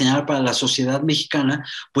vas a diseñar para la sociedad mexicana,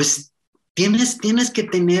 pues tienes que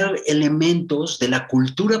tener elementos de la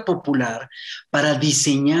cultura popular para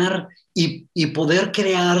diseñar y poder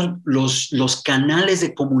crear los canales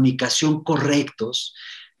de comunicación correctos,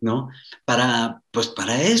 ¿no? Pues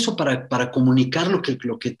para eso, para comunicar lo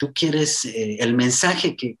que tú quieres, el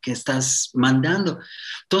mensaje que estás mandando.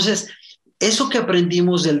 Entonces, eso que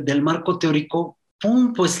aprendimos del marco teórico,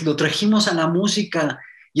 ¡pum!, pues lo trajimos a la música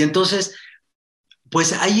y entonces,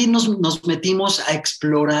 pues ahí nos metimos a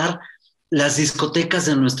explorar las discotecas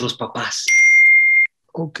de nuestros papás.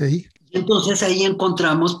 Ok. Y entonces ahí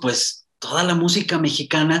encontramos pues toda la música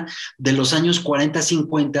mexicana de los años 40,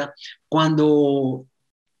 50, cuando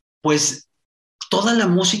pues toda la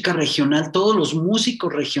música regional, todos los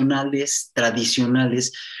músicos regionales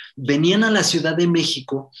tradicionales venían a la Ciudad de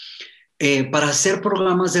México para hacer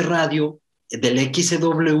programas de radio del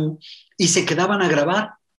XW y se quedaban a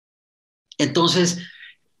grabar. Entonces,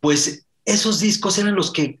 pues esos discos eran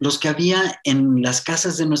los que había en las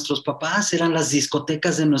casas de nuestros papás, eran las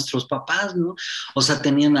discotecas de nuestros papás, ¿no? O sea,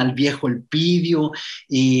 tenían al viejo Elpidio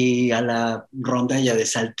y a la rondalla de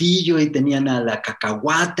Saltillo y tenían a la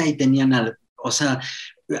Cacahuata y tenían o sea,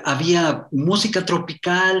 había música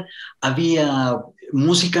tropical, había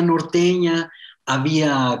música norteña,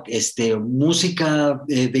 había música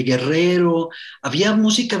de Guerrero, había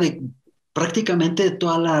música de prácticamente de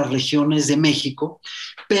todas las regiones de México,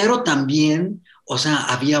 pero también, o sea,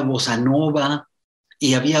 había bossa nova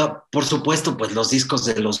y había, por supuesto, pues los discos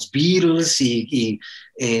de los Beatles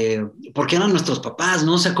porque eran nuestros papás,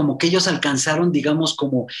 ¿no? O sea, como que ellos alcanzaron, digamos,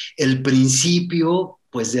 como el principio,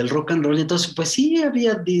 pues, del rock and roll. Entonces, pues sí,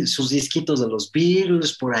 había sus disquitos de los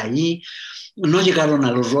Beatles por ahí. No llegaron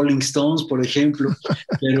a los Rolling Stones, por ejemplo,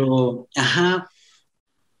 pero, ajá.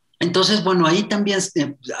 Entonces, bueno, ahí también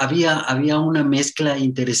había una mezcla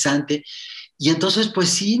interesante. Y entonces, pues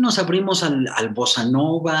sí, nos abrimos al bossa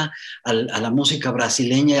nova, a la música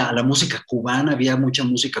brasileña, a la música cubana, había mucha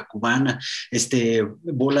música cubana,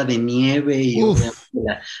 Bola de Nieve y obviamente Uf,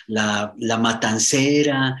 la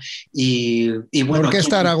Matancera y la bueno, aquí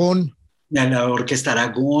Orquesta Aragón. a la Orquesta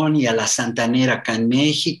Aragón y a la Santanera acá en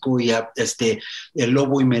México y a el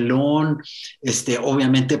Lobo y Melón,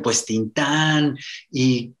 obviamente pues Tintán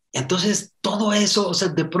y entonces todo eso, o sea,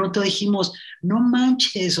 de pronto dijimos, no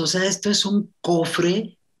manches, o sea, esto es un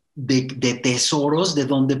cofre de tesoros de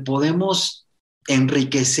donde podemos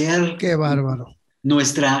enriquecer Qué bárbaro.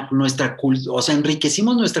 nuestra cultura, o sea,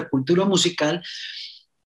 enriquecimos nuestra cultura musical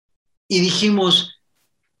y dijimos,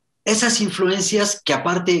 esas influencias que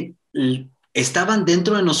aparte estaban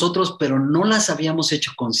dentro de nosotros, pero no las habíamos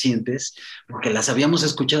hecho conscientes, porque las habíamos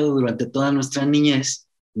escuchado durante toda nuestra niñez,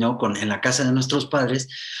 ¿no? En la casa de nuestros padres,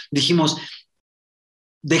 dijimos,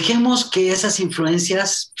 dejemos que esas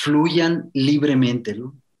influencias fluyan libremente,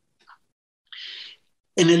 ¿no?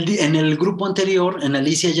 En el grupo anterior, en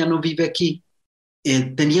Alicia ya no vive aquí,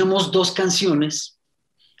 teníamos dos canciones,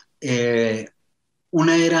 eh,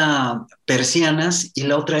 una era Persianas y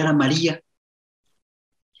la otra era María,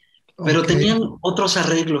 pero Ok, tenían otros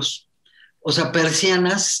arreglos. O sea,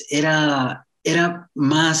 Persianas era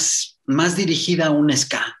más dirigida a un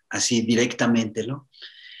ska, así directamente, ¿no?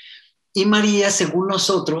 Y María, según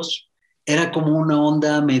nosotros, era como una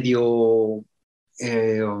onda medio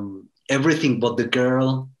eh, Everything But the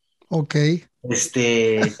Girl, ok.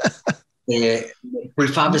 este, eh,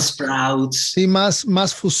 Prefab Sprouts, Sí, más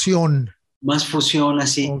fusión. más fusión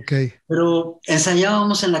así. Ok. Pero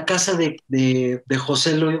ensayábamos en la casa de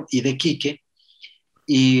José Lo y de Quique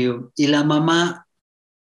y la mamá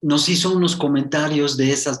nos hizo unos comentarios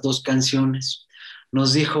de esas dos canciones.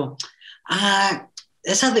 Nos dijo,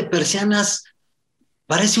 esa de Persianas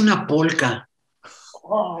parece una polca.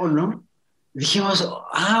 Oh, ¿no? Dijimos,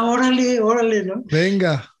 órale, órale, ¿no?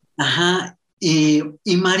 Venga. Ajá. Y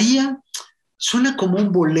María suena como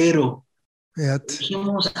un bolero. Fíjate.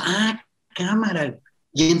 Dijimos, cámara.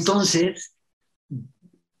 Y entonces,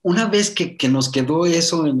 una vez que nos quedó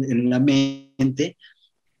eso en la mente,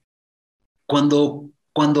 cuando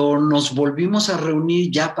nos volvimos a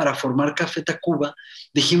reunir ya para formar Café Tacuba,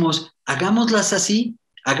 dijimos, hagámoslas así,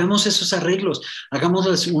 hagamos esos arreglos,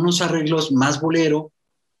 hagamos unos arreglos más bolero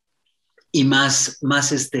y más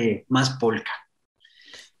polka.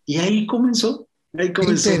 Y ahí Qué comenzó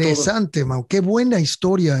todo. interesante, Mau. Qué buena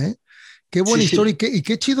historia, ¿eh? Qué buena historia. Sí, Y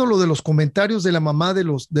qué chido lo de los comentarios de la mamá de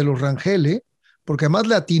los Rangel, ¿eh? Porque además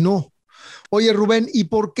le atinó. Oye, Rubén, ¿y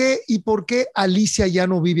por qué Alicia ya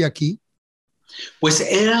no vive aquí? pues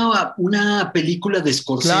era una película de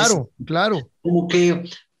Scorsese, Claro, claro.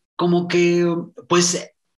 como que, pues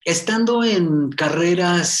estando en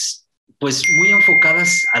carreras pues muy enfocadas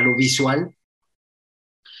a lo visual,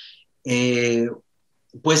 eh,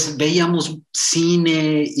 pues veíamos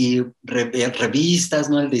cine y revistas,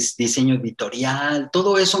 ¿no? El diseño editorial,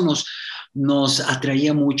 todo eso nos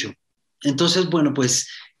atraía mucho. Entonces, bueno, pues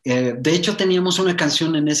de hecho teníamos una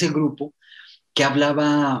canción en ese grupo que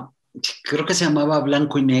hablaba, creo que se llamaba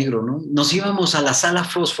Blanco y Negro, ¿no? Nos íbamos a la Sala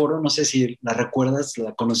Fósforo, no sé si la recuerdas,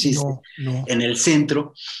 la conociste, No, no. en el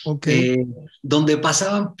centro, Ok. donde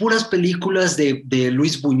pasaban puras películas de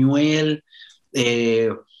Luis Buñuel, eh,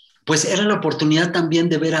 pues era la oportunidad también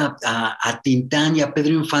de ver a Tintán y a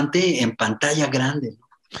Pedro Infante en pantalla grande, ¿no?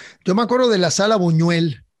 Yo me acuerdo de la sala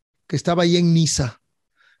Buñuel, que estaba ahí en Niza,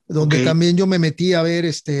 Ok, donde también yo me metí a ver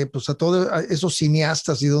pues a todos esos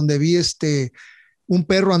cineastas y donde vi Un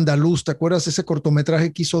perro andaluz, ¿te acuerdas ese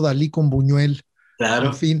cortometraje que hizo Dalí con Buñuel? En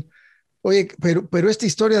claro. fin. Oye, pero esta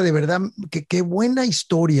historia de verdad, qué buena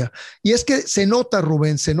historia. Y es que se nota,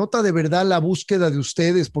 Rubén, se nota de verdad la búsqueda de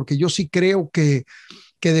ustedes, porque yo sí creo que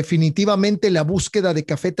definitivamente la búsqueda de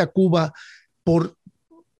Café Tacuba por,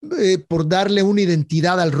 por darle una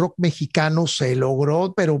identidad al rock mexicano se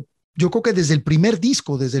logró, pero yo creo que desde el primer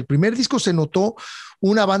disco se notó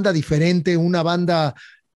una banda diferente, una banda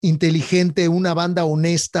inteligente, una banda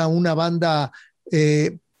honesta, una banda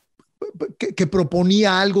que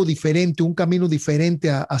proponía algo diferente, un camino diferente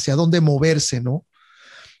hacia dónde moverse, ¿no?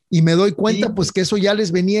 Y me doy cuenta, Sí. pues, que eso ya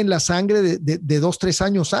les venía en la sangre de 2, 3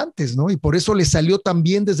 años antes, ¿no? Y por eso les salió tan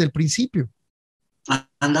bien desde el principio.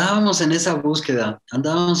 Andábamos en esa búsqueda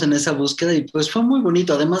y pues fue muy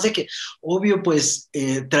bonito, además de que, obvio, pues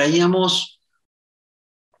traíamos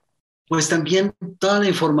pues también toda la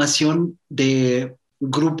información de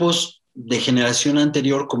grupos de generación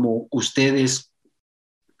anterior como ustedes,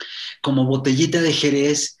 como Botellita de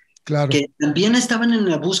Jerez, Claro, que también estaban en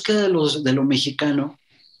la búsqueda de lo mexicano,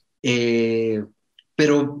 eh,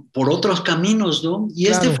 pero por otros caminos, ¿no? Y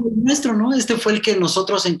este claro. fue el nuestro, ¿no? Este fue el que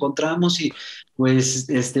nosotros encontramos y pues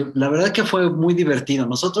la verdad que fue muy divertido.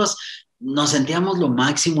 Nosotros nos sentíamos lo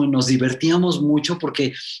máximo y nos divertíamos mucho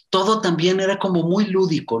porque todo también era como muy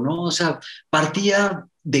lúdico, ¿no? O sea, partía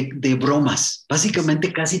de bromas,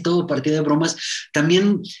 básicamente casi todo partía de bromas.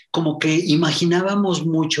 También como que imaginábamos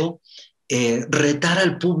mucho retar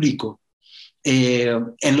al público.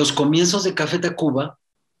 En los comienzos de Café Tacuba,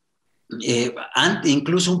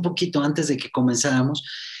 incluso un poquito antes de que comenzáramos,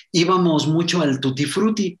 íbamos mucho al Tutti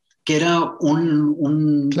Frutti, que era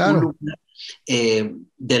un Claro. lugar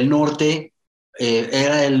del norte,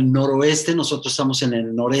 era el noroeste, nosotros estamos en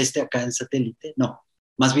el noreste, acá en satélite, no,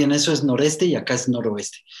 más bien eso es noreste y acá es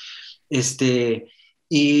noroeste. Este,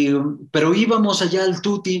 y, pero íbamos allá al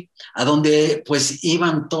Tutti, a donde pues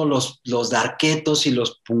iban todos los darquetos y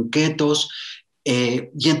los punquetos,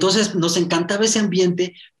 y entonces nos encantaba ese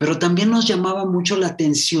ambiente, pero también nos llamaba mucho la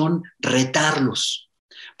atención retarlos,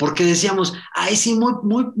 porque decíamos, ay, sí,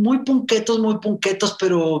 muy punquetos,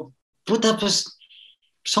 pero puta, pues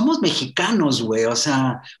somos mexicanos, güey, o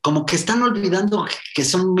sea, como que están olvidando que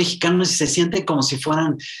son mexicanos y se sienten como si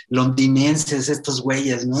fueran londinenses estos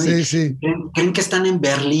güeyes, ¿no? Y Sí, sí. creen que están en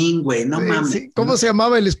Berlín, güey, no Sí, mames, sí. ¿Cómo ¿no? se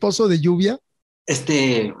llamaba el esposo de Lluvia?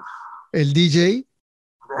 Este, El DJ.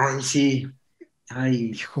 ay, sí,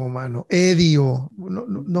 ay. Hijo, mano. Eddie o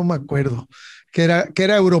no me acuerdo. Que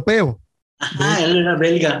era europeo, de Ajá, hecho. él era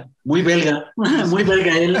belga, Sí, muy sí.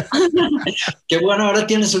 belga él. Que bueno, ahora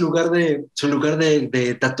tiene su lugar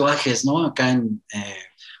de tatuajes, ¿no? Acá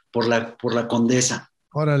por la Condesa.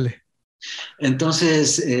 Órale.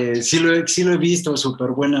 Entonces, sí lo he visto, súper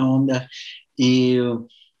buena onda. Y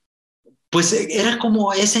pues era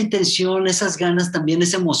como esa intención, esas ganas también,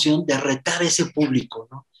 esa emoción de retar a ese público,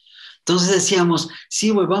 ¿no? Entonces decíamos, sí,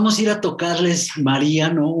 güey, vamos a ir a tocarles María,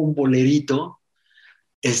 ¿no? Un bolerito,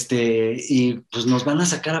 y pues nos van a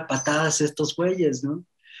sacar a patadas estos güeyes, ¿no?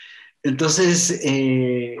 Entonces,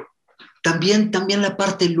 también la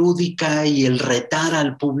parte lúdica y el retar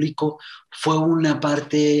al público fue una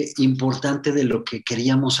parte importante de lo que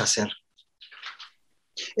queríamos hacer.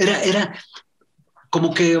 Era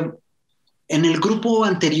como que en el grupo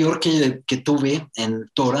anterior que tuve en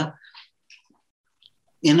Tora,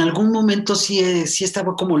 en algún momento sí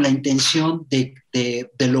estaba como la intención de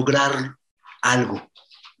lograr algo,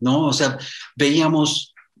 ¿no? O sea,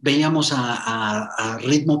 veíamos a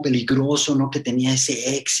Ritmo Peligroso, ¿no? Que tenía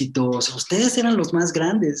ese éxito. O sea, ustedes eran los más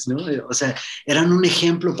grandes, ¿no? O sea, eran un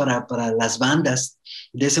ejemplo para las bandas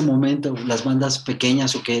de ese momento, las bandas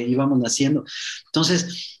pequeñas o que íbamos naciendo.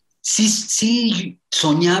 Entonces, sí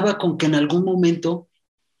soñaba con que en algún momento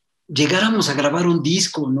llegáramos a grabar un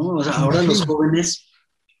disco, ¿no? O sea, Me ahora los imagino. jóvenes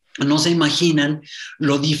no se imaginan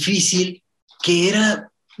lo difícil que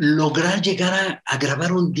era lograr llegar a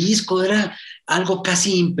grabar un disco, era algo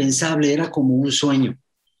casi impensable, era como un sueño.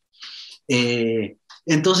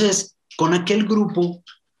 Entonces, con aquel grupo,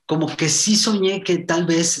 como que sí soñé que tal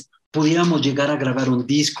vez pudiéramos llegar a grabar un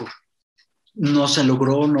disco. No se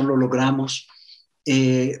logró, no lo logramos.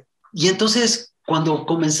 Y entonces, cuando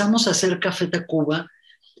comenzamos a hacer Café Tacuba,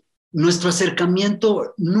 nuestro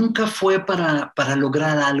acercamiento nunca fue para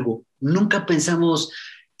lograr algo. Nunca pensamos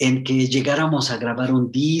en que llegáramos a grabar un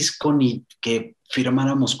disco, ni que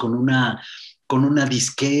firmáramos con una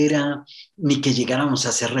disquera, ni que llegáramos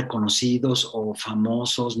a ser reconocidos o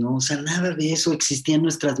famosos, ¿no? O sea, nada de eso existía en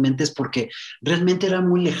nuestras mentes porque realmente era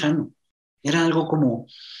muy lejano. Era algo como,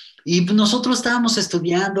 y nosotros estábamos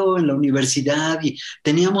estudiando en la universidad y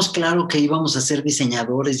teníamos claro que íbamos a ser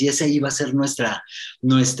diseñadores y ese iba a ser nuestro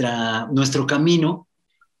camino.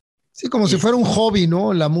 Sí, como si Es- fuera un hobby,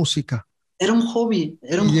 ¿no? La música. Era un hobby,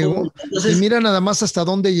 era un Y hobby. llegó. Y Entonces, mira nada más hasta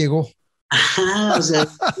dónde llegó. ajá, o sea,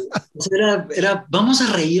 vamos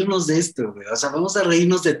a reírnos de esto, güey. O sea, vamos a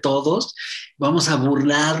reírnos de todos, vamos a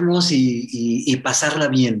burlarnos y pasarla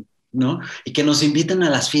bien, ¿no? Y que nos inviten a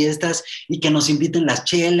las fiestas y que nos inviten las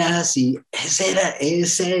chelas y ese era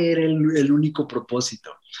el único propósito.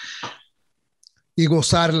 Y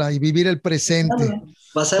gozarla y vivir el presente.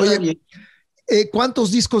 Pasarla Oye, bien.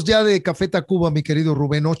 ¿Cuántos discos ya de Café Tacuba, mi querido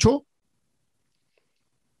Rubén? ¿8?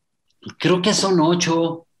 Creo que son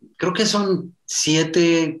 8, creo que son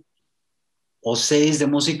 7 o 6 de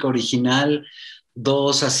música original,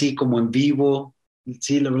 2 así como en vivo.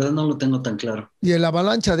 Sí, la verdad no lo tengo tan claro. Y el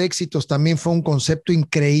Avalancha de Éxitos también fue un concepto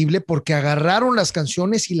increíble porque agarraron las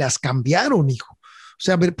canciones y las cambiaron, hijo. O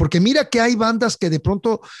sea, porque mira que hay bandas que de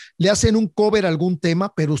pronto le hacen un cover a algún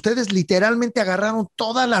tema, pero ustedes literalmente agarraron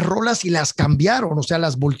todas las rolas y las cambiaron, o sea,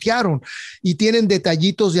 las voltearon y tienen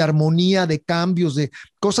detallitos de armonía, de cambios, de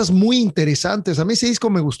cosas muy interesantes. A mí ese disco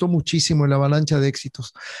me gustó muchísimo, el Avalancha de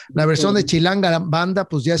Éxitos. La versión de Chilanga Banda,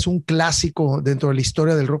 pues ya es un clásico dentro de la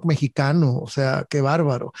historia del rock mexicano, o sea, qué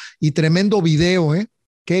bárbaro. Y tremendo video, ¿eh?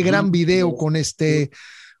 Qué gran video con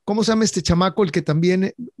 ¿cómo se llama este chamaco? El que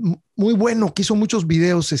también, muy bueno, que hizo muchos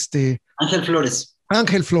videos, Ángel Flores.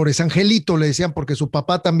 Ángel Flores, Angelito le decían, porque su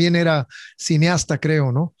papá también era cineasta,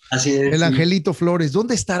 creo, ¿no? Así es. El sí. Angelito Flores.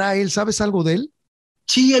 ¿Dónde estará él? ¿Sabes algo de él?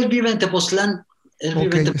 Sí, él vive en Tepoztlán.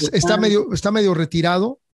 Okay. Está medio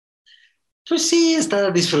retirado. Pues sí, está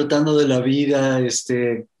disfrutando de la vida.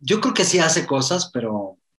 Yo creo que sí hace cosas,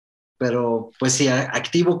 pero pues sí,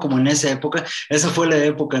 activo como en esa época. Esa fue la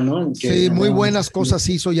época, ¿no? En que Sí, muy buenas cosas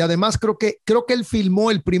hizo. Y además creo que él filmó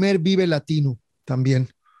el primer Vive Latino también.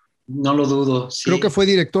 No lo dudo, sí. Creo que fue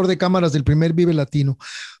director de cámaras del primer Vive Latino.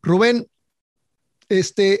 Rubén,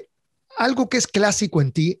 algo que es clásico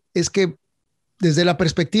en ti es que desde la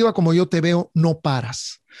perspectiva como yo te veo, no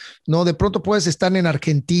paras, ¿no? De pronto puedes estar en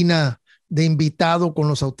Argentina de invitado con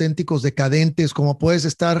los auténticos decadentes, como puedes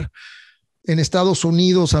estar en Estados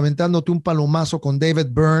Unidos aventándote un palomazo con David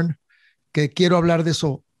Byrne, que quiero hablar de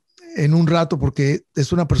eso en un rato porque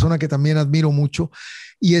es una persona que también admiro mucho.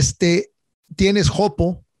 Y tienes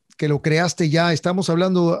Jopo, que lo creaste ya, estamos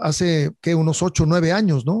hablando hace que unos 8 o 9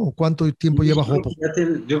 años, ¿no? ¿Cuánto tiempo lleva Jopo?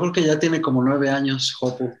 Yo creo que ya tiene como 9 años,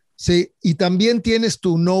 Jopo. Sí, y también tienes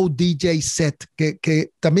tu No DJ Set,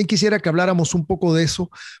 que también quisiera que habláramos un poco de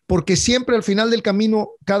eso, porque siempre al final del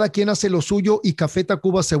camino cada quien hace lo suyo y Café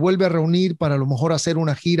Tacuba se vuelve a reunir para a lo mejor hacer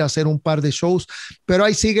una gira, hacer un par de shows, pero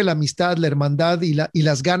ahí sigue la amistad, la hermandad y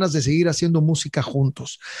las ganas de seguir haciendo música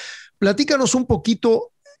juntos. Platícanos un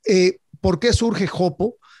poquito por qué surge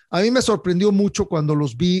Jopo. A mí me sorprendió mucho cuando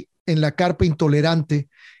los vi en la Carpa Intolerante,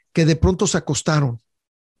 que de pronto se acostaron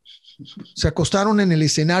en el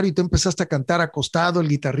escenario y tú empezaste a cantar acostado, el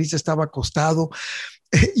guitarrista estaba acostado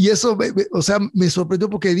y eso, o sea, me sorprendió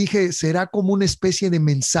porque dije, será como una especie de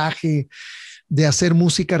mensaje de hacer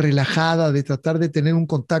música relajada, de tratar de tener un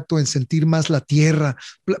contacto en sentir más la tierra.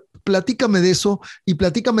 Platícame de eso y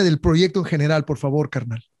platícame del proyecto en general, por favor,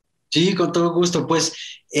 carnal. Sí, con todo gusto. Pues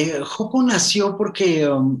Jopo nació porque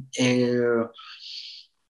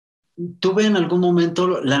tuve en algún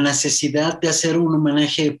momento la necesidad de hacer un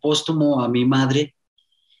homenaje póstumo a mi madre.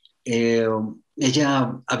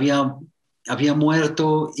 Ella había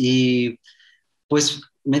muerto y pues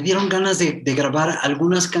me dieron ganas de grabar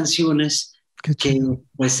algunas canciones que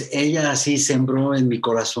pues ella así sembró en mi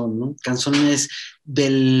corazón, ¿no? Canciones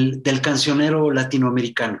del cancionero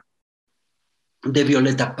latinoamericano, de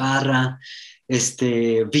Violeta Parra,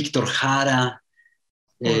 Víctor Jara,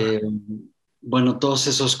 bueno, todos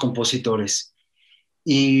esos compositores.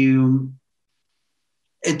 Y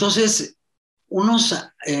entonces,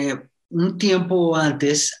 un tiempo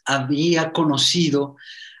antes había conocido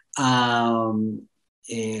a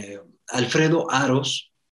Alfredo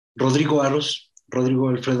Aros, Rodrigo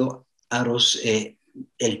Alfredo Aros,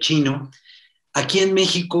 el chino, aquí en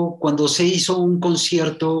México, cuando se hizo un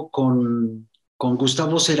concierto con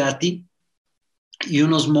Gustavo Cerati y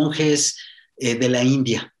unos monjes de la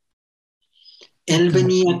India. Él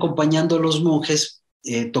venía acompañando a los monjes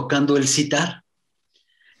tocando el sitar.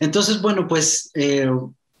 Entonces, bueno, pues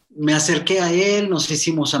me acerqué a él, nos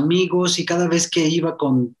hicimos amigos y cada vez que iba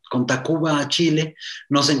con Tacuba a Chile,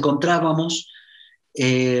 nos encontrábamos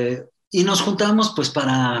y nos juntábamos pues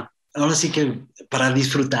ahora sí que para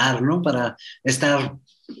disfrutar, ¿no? Para estar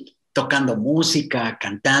tocando música,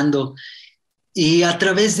 cantando. Y a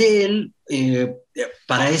través de él,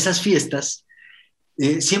 para esas fiestas,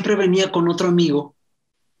 siempre venía con otro amigo,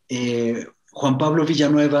 Juan Pablo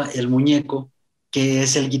Villanueva, el muñeco, que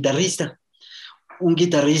es el guitarrista. Un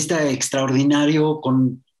guitarrista extraordinario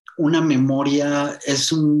con una memoria,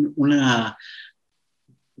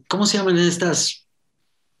 ¿cómo se llaman estas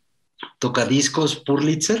tocadiscos?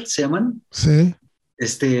 ¿Purlitzer se llaman? Sí.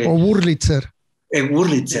 O Wurlitzer.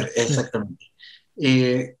 Wurlitzer, sí. Exactamente.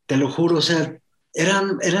 Te lo juro, o sea,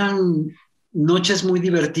 eran noches muy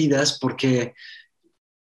divertidas porque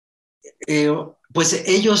pues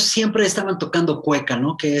ellos siempre estaban tocando cueca,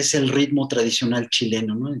 ¿no? Que es el ritmo tradicional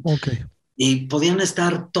chileno, ¿no? Okay. y podían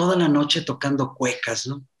estar toda la noche tocando cuecas,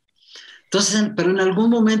 ¿no? Entonces, pero en algún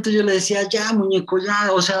momento yo le decía, ya, muñeco,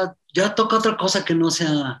 ya, o sea, ya toca otra cosa que no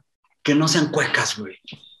sean cuecas, güey,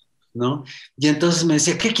 ¿no? Y entonces me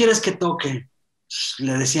decía, ¿qué quieres que toque?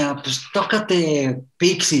 Le decía, pues tócate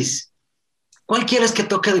Pixies. ¿Cuál quieres que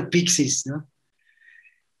toque de Pixies, no?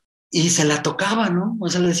 Y se la tocaba, ¿no? O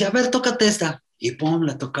sea, le decía, a ver, tócate esta. Y pum,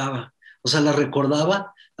 la tocaba. O sea, la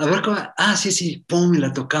recordaba. A ver, sí, sí, pum, y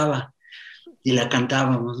la tocaba. Y la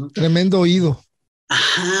cantábamos, ¿no? Tremendo oído.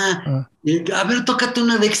 Ajá. Ah. Y, a ver, tócate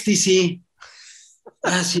una de XTC.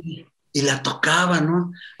 Ah, sí. Y la tocaba,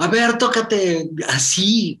 ¿no? A ver, tócate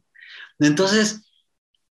así. Entonces,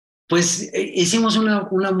 pues hicimos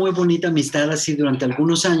una muy bonita amistad así durante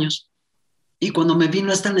algunos años. Y cuando me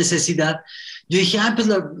vino esta necesidad, yo dije, pues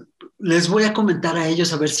les voy a comentar a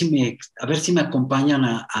ellos a ver si me acompañan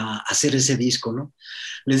a hacer ese disco, ¿no?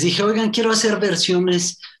 Les dije, oigan, quiero hacer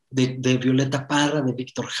versiones de Violeta Parra, de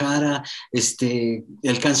Víctor Jara,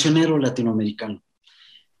 el cancionero latinoamericano.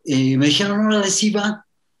 Y me dijeron, no, sí va.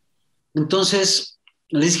 Entonces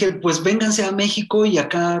les dije, pues vénganse a México y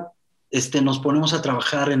acá nos ponemos a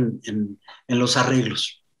trabajar en los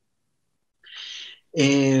arreglos.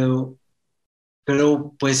 Eh,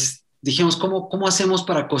 pero pues dijimos, ¿cómo hacemos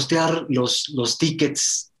para costear los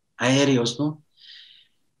tickets aéreos, no?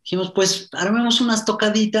 Dijimos, pues armemos unas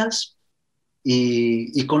tocaditas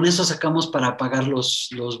y con eso sacamos para pagar los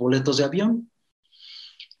boletos de avión.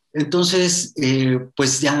 Entonces,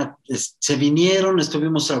 pues ya se vinieron,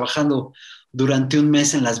 estuvimos trabajando durante un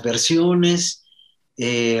mes en las versiones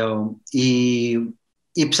eh, y,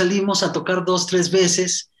 y salimos a tocar 2, 3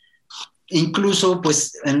 veces. Incluso,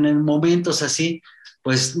 pues, en momentos así,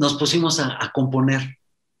 pues nos pusimos a componer.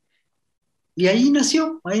 Y ahí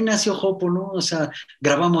nació Jopo, ¿no? O sea,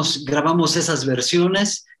 grabamos esas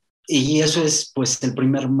versiones y eso es, pues, el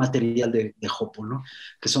primer material de Jopo, ¿no?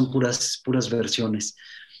 Que son puras versiones.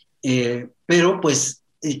 Pero, pues,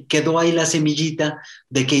 quedó ahí la semillita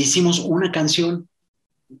de que hicimos una canción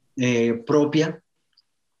propia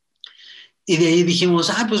y de ahí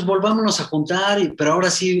dijimos, pues volvámonos a juntar, pero ahora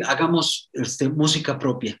sí hagamos música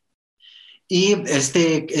propia. Y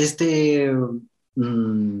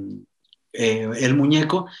mm, el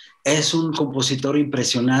muñeco es un compositor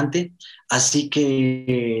impresionante, así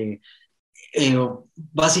que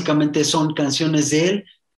básicamente son canciones de él,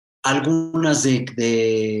 algunas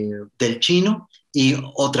del Chino y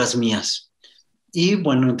otras mías. Y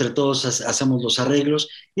bueno, entre todos hacemos los arreglos.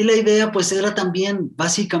 Y la idea pues era también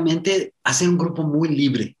básicamente hacer un grupo muy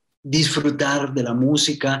libre, disfrutar de la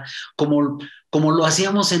música, como lo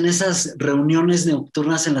hacíamos en esas reuniones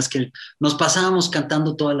nocturnas en las que nos pasábamos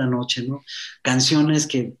cantando toda la noche, ¿no? Canciones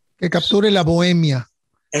que... Que capture la bohemia.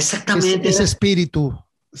 Exactamente. Ese espíritu,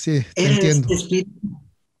 sí, te entiendo. Espíritu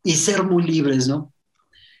y ser muy libres, ¿no?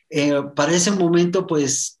 Para ese momento,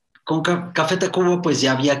 pues, con Café Tacuba, pues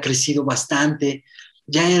ya había crecido bastante,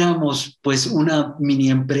 ya éramos, pues, una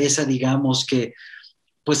mini empresa, digamos,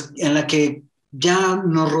 pues, en la que ya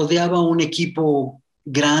nos rodeaba un equipo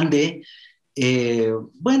grande,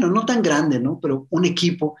 bueno, no tan grande, ¿no? Pero un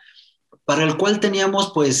equipo para el cual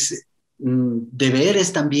teníamos, pues,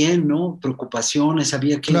 deberes también, ¿no? Preocupaciones,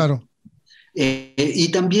 había que... Claro. Y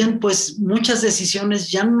también, pues, muchas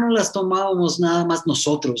decisiones ya no las tomábamos nada más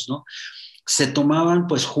nosotros, ¿no? Se tomaban,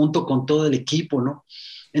 pues, junto con todo el equipo, ¿no?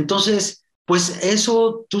 Entonces, pues,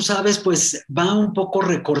 eso, tú sabes, pues, va un poco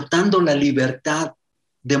recortando la libertad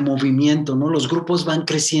de movimiento, ¿no? Los grupos van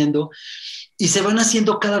creciendo y se van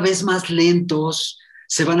haciendo cada vez más lentos,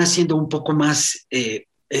 se van haciendo un poco más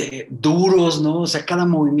duros, ¿no? O sea, cada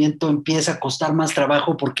movimiento empieza a costar más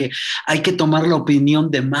trabajo porque hay que tomar la opinión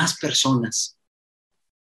de más personas.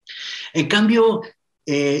 En cambio,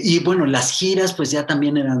 y bueno, las giras pues ya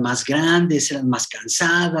también eran más grandes, eran más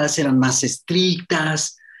cansadas, eran más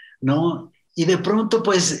estrictas, ¿no? Y de pronto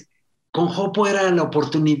pues con Jopo era la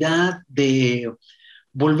oportunidad de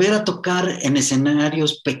volver a tocar en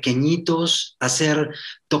escenarios pequeñitos, hacer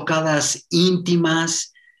tocadas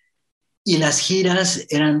íntimas, y las giras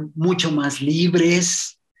eran mucho más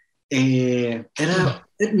libres.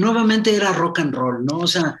 Nuevamente era rock and roll, ¿no? O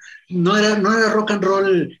sea, no era rock and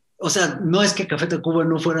roll, o sea, no es que Café Tacuba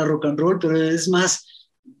no fuera rock and roll, pero es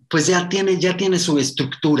más, pues ya tiene su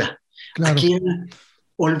estructura. Claro. Aquí era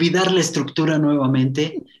olvidar la estructura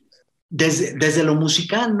nuevamente desde lo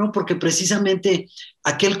musical, ¿no? Porque precisamente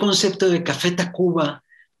aquel concepto de Café Tacuba,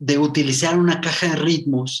 de utilizar una caja de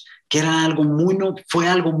ritmos, que era fue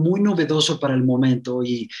algo muy novedoso para el momento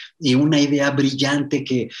y una idea brillante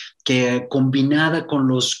que combinada con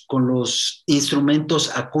los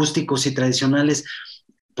instrumentos acústicos y tradicionales,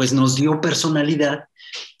 pues nos dio personalidad.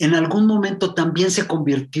 en algún momento también se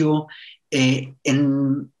convirtió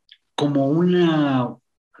en como una,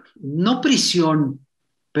 no prisión,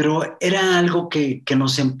 pero era algo que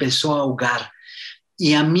nos empezó a ahogar.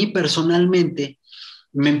 Y a mí personalmente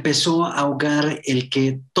me empezó a ahogar el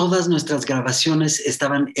que todas nuestras grabaciones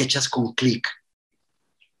estaban hechas con clic.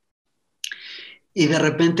 Y de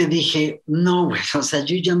repente dije, no, güey, o sea,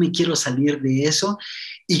 yo ya me quiero salir de eso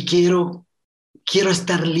y quiero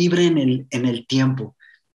estar libre en el tiempo.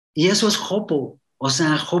 Y eso es Hopo. O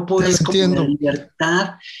sea, Hopo Te lo es como la entiendo.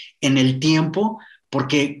 libertad en el tiempo,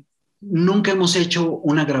 porque nunca hemos hecho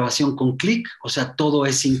una grabación con clic, o sea, todo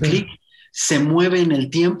es sin Sí. clic, se mueve en el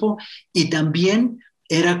tiempo y también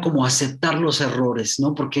era como aceptar los errores,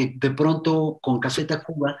 ¿no? Porque de pronto con Café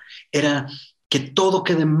Tacuba era que todo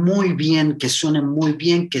quede muy bien, que suene muy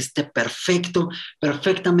bien, que esté perfecto,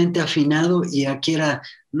 perfectamente afinado y aquí era,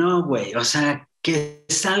 no, güey, o sea, que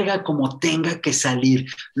salga como tenga que salir.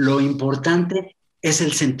 Lo importante es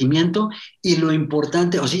el sentimiento y lo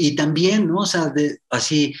importante, o sea, y también, ¿no? O sea,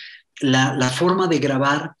 así, la forma de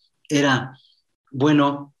grabar era,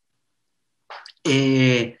 bueno,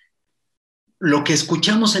 eh, lo que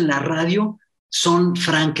escuchamos en la radio son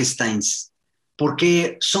Frankensteins,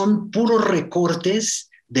 porque son puros recortes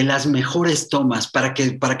de las mejores tomas. Para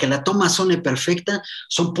que la toma suene perfecta,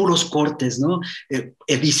 son puros cortes, ¿no?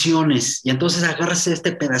 Ediciones. Y entonces agarras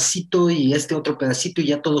este pedacito y este otro pedacito y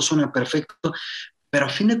ya todo suena perfecto. Pero a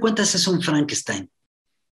fin de cuentas es un Frankenstein.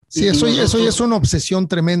 Sí, Y eso ya es nosotros, una obsesión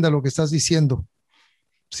tremenda lo que estás diciendo.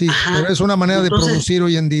 Sí, pero ajá. es una manera de Entonces, producir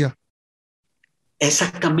hoy en día.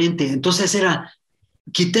 exactamente. Entonces era,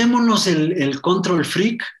 quitémonos el control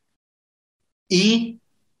freak y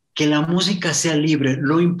que la música sea libre.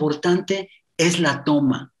 Lo importante es la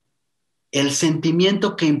toma, el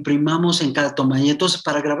sentimiento que imprimamos en cada toma. Y entonces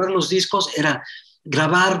para grabar los discos era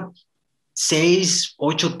grabar 6,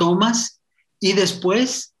 8 tomas y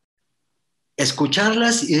después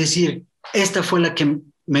escucharlas y decir, esta fue la que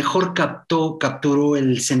mejor capturó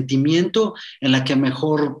el sentimiento, en la que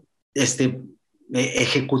mejor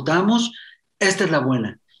ejecutamos, esta es la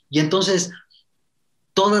buena. Y entonces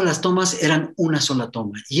todas las tomas eran una sola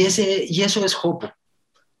toma. Y eso es Hopo.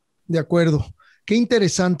 De acuerdo. Qué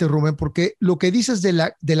interesante, Rubén, porque lo que dices de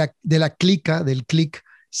la clica, del clic,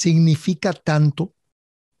 significa tanto,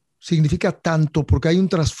 porque hay un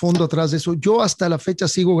trasfondo atrás de eso. Yo hasta la fecha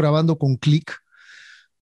sigo grabando con clic.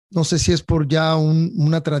 No sé si es por ya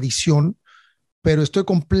una tradición, pero estoy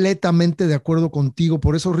completamente de acuerdo contigo.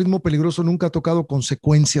 Por eso Ritmo Peligroso nunca ha tocado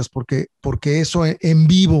consecuencias, porque eso en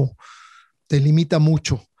vivo te limita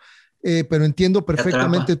mucho. Pero entiendo Te atrapa.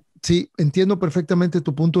 perfectamente, sí, entiendo perfectamente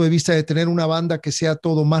tu punto de vista de tener una banda que sea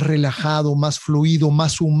todo más relajado, más fluido,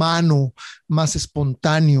 más humano, más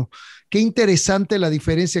espontáneo. Qué interesante la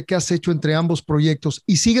diferencia que has hecho entre ambos proyectos.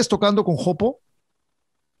 ¿Y sigues tocando con Jopo?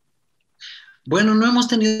 Bueno, no hemos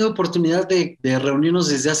tenido oportunidad de reunirnos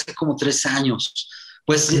desde hace como 3 años.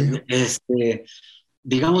 Pues, Ok,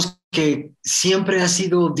 digamos que siempre ha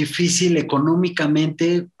sido difícil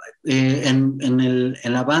económicamente en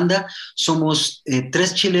la banda. Somos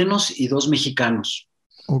 3 chilenos y 2 mexicanos.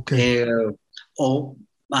 ok. Eh, o,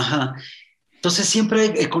 ajá. Entonces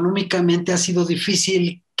siempre económicamente ha sido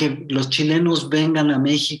difícil que los chilenos vengan a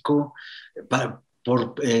México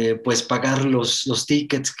por pues pagar los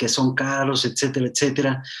tickets que son caros, etcétera,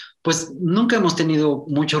 etcétera. Pues nunca hemos tenido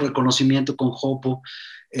mucho reconocimiento con Jopo.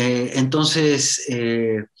 Entonces,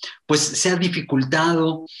 pues se ha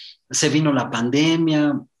dificultado, se vino la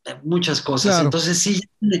pandemia, muchas cosas. Claro. Entonces sí,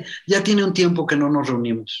 ya tiene un tiempo que no nos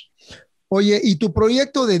reunimos. Oye, ¿y tu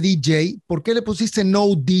proyecto de DJ, por qué le pusiste No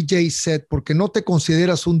DJ Set? ¿Porque no te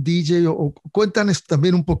consideras un DJ? O cuéntanos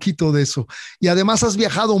también un poquito de eso. Y además has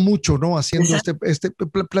viajado mucho, ¿no? Haciendo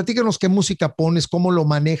platícanos qué música pones, cómo lo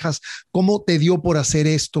manejas, cómo te dio por hacer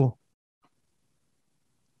esto.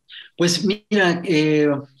 Pues mira,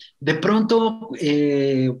 de pronto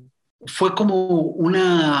fue como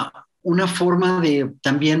una forma de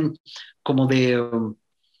también como de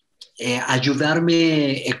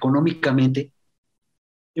ayudarme económicamente.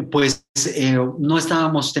 Pues no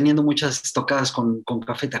estábamos teniendo muchas tocadas con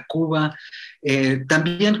Café Tacuba.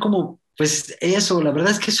 También como, pues eso, la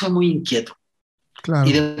verdad es que soy muy inquieto. Y Claro.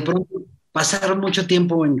 de pronto pasar mucho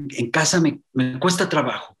tiempo en casa me cuesta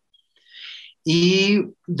trabajo. Y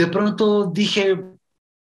de pronto dije,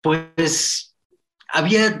 pues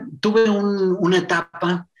tuve una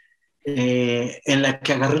etapa en la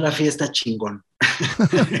que agarré la fiesta chingón.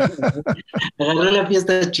 Agarré la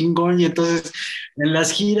fiesta chingón y entonces en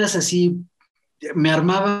las giras así me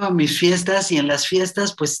armaba mis fiestas y en las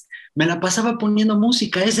fiestas pues me la pasaba poniendo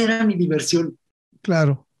música, esa era mi diversión.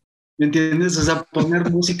 Claro. ¿Me entiendes? O sea, poner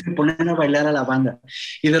música y poner a bailar a la banda.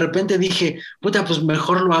 Y de repente dije, puta, pues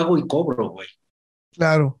mejor lo hago y cobro, güey.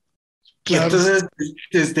 Claro, Y claro. entonces,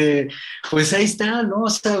 pues ahí está, ¿no? O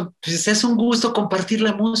sea, pues es un gusto compartir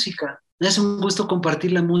la música, es un gusto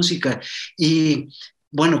compartir la música. Y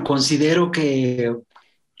bueno, considero que,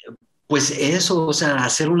 pues eso, o sea,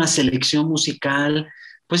 hacer una selección musical,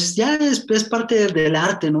 pues ya es parte del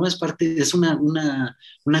arte, ¿no? Es parte, es una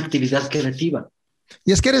actividad creativa.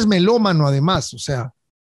 Y es que eres melómano además, o sea,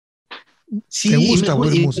 te Sí, gusta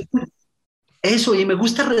oír música. eso, y me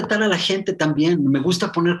gusta retar a la gente también, me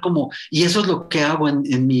gusta poner como, y eso es lo que hago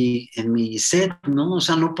en mi set, ¿no? O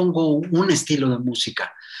sea, no pongo un estilo de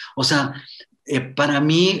música. O sea, para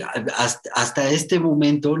mí, hasta este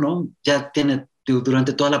momento, ¿no? Ya tiene,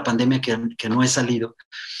 durante toda la pandemia que no he salido,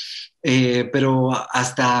 pero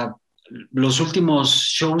hasta los últimos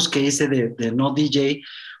shows que hice de no DJ,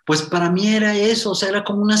 pues para mí era eso, o sea, era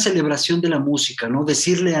como una celebración de la música, ¿no?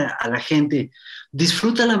 Decirle a la gente,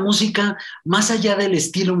 disfruta la música más allá del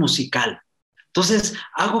estilo musical. Entonces,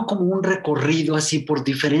 hago como un recorrido así por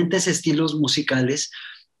diferentes estilos musicales,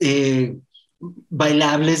 eh,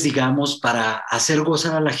 bailables, digamos, para hacer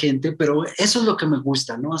gozar a la gente, pero eso es lo que me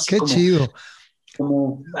gusta, ¿no? Así Qué chido.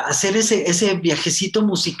 como hacer ese viajecito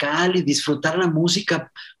musical y disfrutar la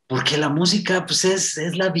música, porque la música pues es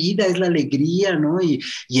la vida, es la alegría, ¿no? Y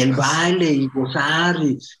el baile y gozar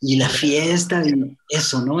y la fiesta y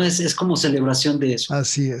eso, ¿no? Es como celebración de eso.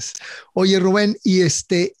 Así es. Oye, Rubén,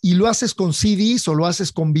 ¿y lo haces con CDs o lo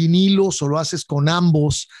haces con vinilos o lo haces con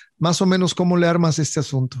ambos? Más o menos, ¿cómo le armas este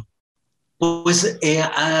asunto? Pues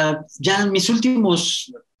ya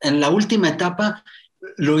en la última etapa,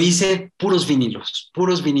 lo hice puros vinilos,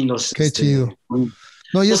 puros vinilos. Qué chido.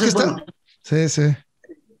 No, y es que Entonces, está, bueno, sí, sí.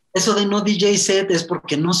 eso de no DJ set es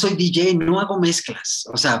porque no soy DJ, no hago mezclas.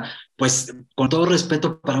 O sea, pues con todo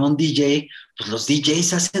respeto para un DJ, pues los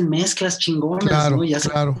DJs hacen mezclas chingonas, ¿no? Claro, Y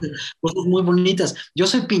hacen claro. cosas muy bonitas. Yo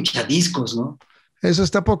soy pinchadiscos, ¿no? Eso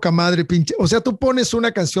está poca madre, pinche. O sea, tú pones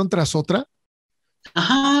una canción tras otra.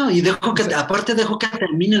 Ajá, y O sea, aparte dejo que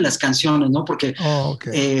terminen las canciones, ¿no? Porque, oh, ok.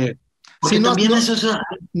 eh, Sí, porque también eso es,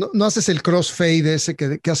 no haces el crossfade ese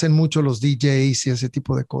que hacen mucho los DJs y ese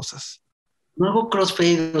tipo de cosas. no hago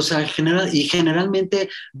crossfade, o sea, generalmente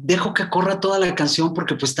dejo que corra toda la canción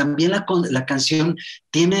porque pues también la canción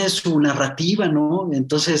tiene su narrativa, ¿no?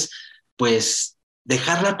 Entonces, pues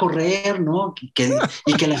dejarla correr, ¿no? Y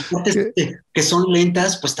que las partes que son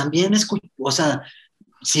lentas, pues también o sea,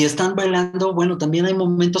 si están bailando, bueno, también hay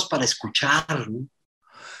momentos para escuchar, ¿no?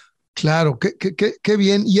 Claro, qué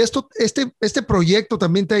bien. Y este proyecto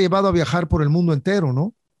también te ha llevado a viajar por el mundo entero,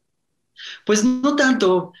 ¿no? Pues no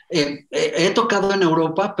tanto, he tocado en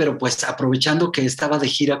Europa, pero pues aprovechando que estaba de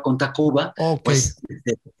gira con Tacuba, Ok, pues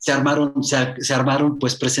se armaron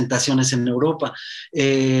pues presentaciones en Europa.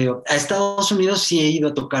 A Estados Unidos sí he ido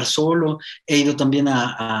a tocar solo, he ido también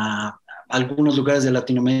a algunos lugares de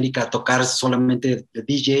Latinoamérica a tocar solamente de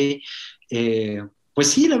DJ. Pues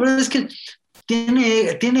sí, la verdad es que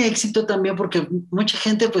tiene éxito también porque mucha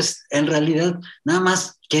gente pues en realidad nada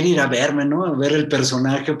más quiere ir a verme, ¿no? A ver el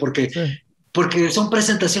personaje sí. porque son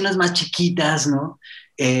presentaciones más chiquitas, ¿no?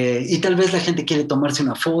 Y tal vez la gente quiere tomarse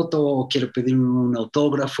una foto o quiere pedir un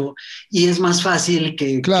autógrafo y es más fácil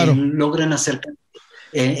que Claro. logren acercar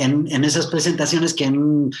en esas presentaciones que en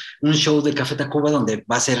un show de Café Tacuba donde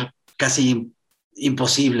va a ser casi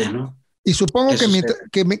imposible, ¿no? Y supongo Que que,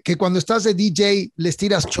 suceda. que cuando estás de DJ les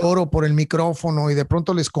tiras choro por el micrófono y de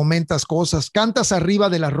pronto les comentas cosas. ¿Cantas arriba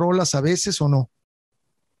de las rolas a veces o no?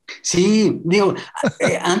 Sí, digo,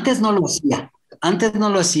 antes no lo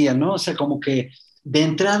hacía, ¿no? O sea, como que de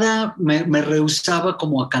entrada me rehusaba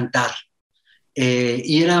como a cantar.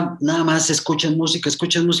 Y era nada más escuchen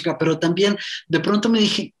música, pero también de pronto me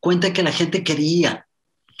di cuenta que la gente quería.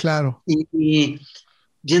 Claro.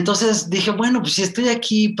 Y entonces dije, bueno, pues si estoy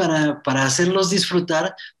aquí para hacerlos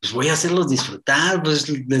disfrutar, pues voy a hacerlos disfrutar, pues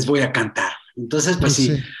les voy a cantar. Entonces, pues Pues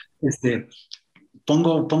sí, sí. este,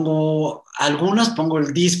 pongo algunas, pongo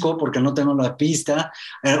el disco porque no tengo la pista,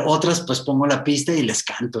 otras pues pongo la pista y les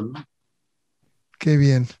canto, ¿no? Qué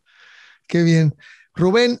bien, qué bien.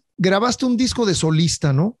 Rubén, grabaste un disco de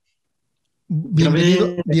solista, ¿no? Bienvenido,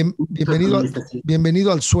 Grabé bienvenido, sí.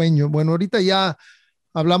 bienvenido al sueño. Bueno, ahorita ya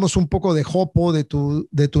hablamos un poco de Jopo, de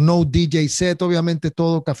tu No DJ set, obviamente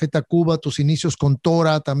todo Café Tacuba, tus inicios con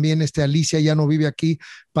Tora, también Alicia ya no vive aquí.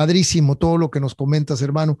 Padrísimo todo lo que nos comentas,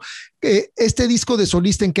 hermano. Este disco de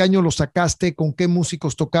solista, ¿en qué año lo sacaste? ¿Con qué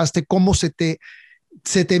músicos tocaste? ¿Cómo se te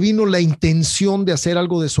vino la intención de hacer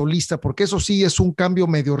algo de solista? Porque eso sí es un cambio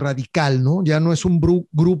medio radical, ¿no? Ya no es un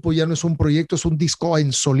grupo, ya no es un proyecto, es un disco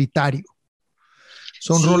en solitario.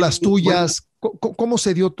 ¿Son Sí, rolas bueno, tuyas? ¿Cómo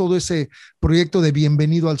se dio todo ese proyecto de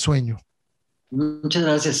Bienvenido al Sueño? muchas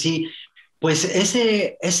gracias. Sí, pues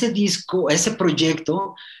ese disco, ese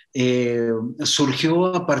proyecto eh, surgió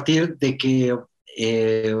a partir de que,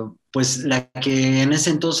 eh, pues la que en ese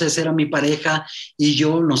entonces era mi pareja y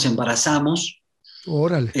yo nos embarazamos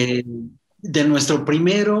Órale, eh, de nuestro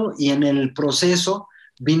primero y en el proceso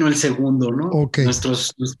vino el segundo, ¿no? ok.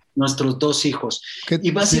 Nuestros dos hijos. Y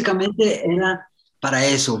Sí, básicamente era para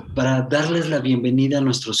eso, para darles la bienvenida a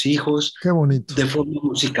nuestros hijos qué bonito, de forma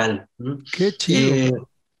musical, ¿no? qué chido. Eh,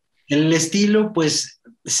 el estilo, pues,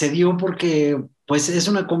 se dio porque, pues, es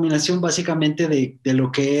una combinación básicamente de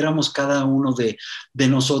lo que éramos cada uno de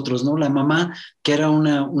nosotros, ¿no? La mamá, que era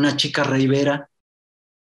una chica raivera,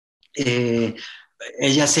 eh,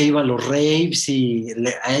 ella se iba a los raves y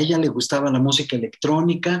a ella le gustaba la música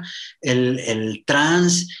electrónica, el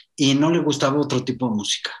trance y no le gustaba otro tipo de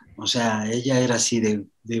música. O sea, ella era así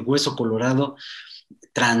de hueso colorado,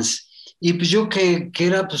 trance. Y pues yo que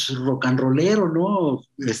era pues rock and rollero, ¿no?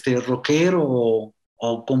 Rockero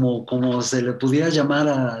o como se le pudiera llamar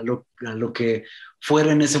a lo que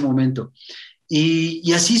fuera en ese momento.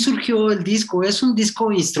 Y así surgió el disco. Es un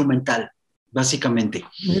disco instrumental, básicamente.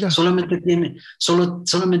 Mira, Solamente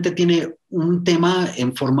tiene un tema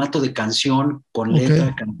en formato de canción con ok.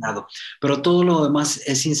 letra cantado, pero todo lo demás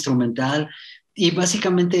es instrumental. Y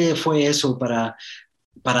básicamente fue eso, para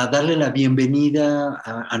darle la bienvenida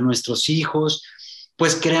a nuestros hijos,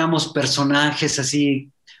 pues creamos personajes así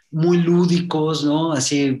muy lúdicos, ¿no?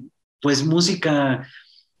 Así, pues música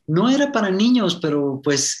no era para niños, pero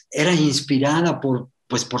pues era inspirada por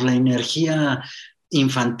la energía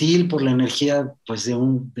infantil, por la energía pues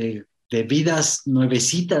de vidas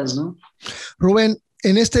nuevecitas, ¿no? Rubén,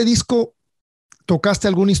 en este disco, ¿tocaste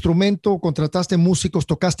algún instrumento? ¿Contrataste músicos?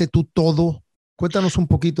 ¿Tocaste tú todo? Cuéntanos un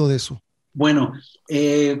poquito de eso. Bueno,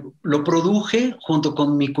 lo produje junto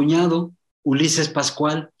con mi cuñado, Ulises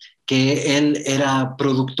Pascual, que él era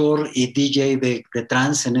productor y DJ de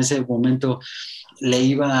trance. En ese momento le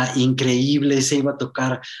iba increíble, se iba a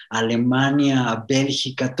tocar a Alemania, a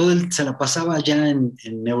Bélgica, se la pasaba allá en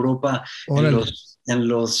Europa, Órale. en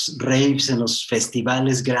los raves, en los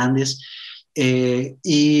festivales grandes.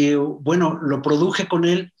 Y bueno, lo produje con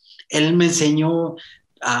él me enseñó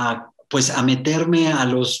pues a meterme a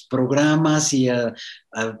los programas y a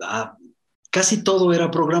casi todo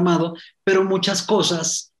era programado, pero muchas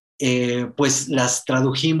cosas pues las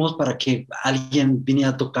tradujimos para que alguien viniera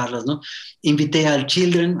a tocarlas, ¿no? Invité al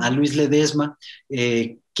Children, a Luis Ledesma,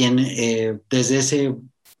 quien desde ese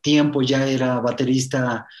tiempo ya era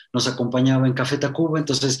baterista, nos acompañaba en Café Tacuba,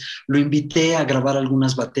 entonces lo invité a grabar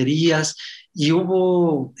algunas baterías y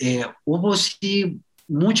hubo sí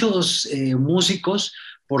muchos músicos,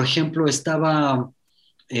 por ejemplo, estaba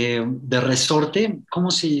de Resorte,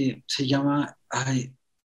 ¿cómo se llama? Ay,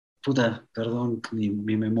 puta, perdón, mi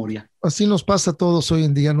memoria. Así nos pasa a todos hoy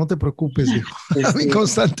en día, no te preocupes, viejo. A mí Este,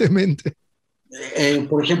 constantemente.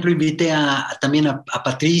 por ejemplo, invité también a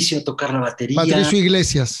Patricio a tocar la batería, Patricio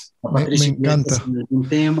Iglesias, a me Patricio Iglesias encanta. en algún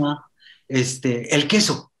tema. El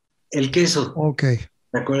queso, Ok.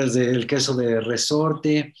 ¿te acuerdas del queso de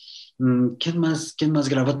Resorte? ¿Quién más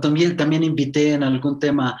grabó? También invité en algún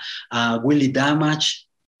tema a Willy Damage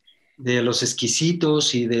de Los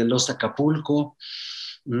Exquisitos y de Los Acapulco.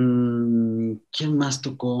 ¿Quién más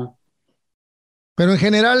tocó? Pero en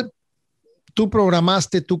general, tú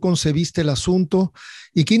programaste, tú concebiste el asunto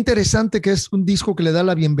y qué interesante que es un disco que le da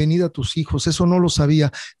la bienvenida a tus hijos. Eso no lo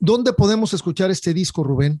sabía. ¿Dónde podemos escuchar este disco,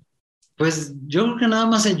 Rubén? Pues yo creo que nada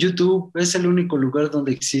más en YouTube es el único lugar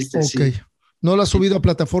donde existe, Ok. sí. No lo has Sí. subido a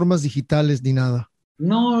plataformas digitales ni nada.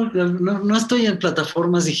 No estoy en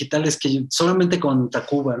plataformas digitales solamente con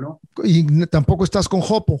Tacuba, ¿no? Y tampoco estás con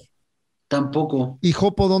Jopo. Tampoco. ¿Y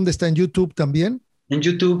Jopo dónde está? ¿En YouTube también? En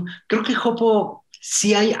YouTube, creo que Jopo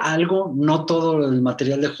sí hay algo, no todo el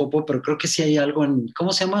material de Jopo, pero creo que sí hay algo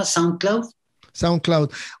 ¿cómo se llama? SoundCloud. SoundCloud.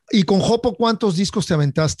 ¿Y con Jopo cuántos discos te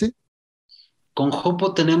aventaste? Con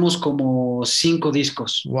Jopo tenemos como 5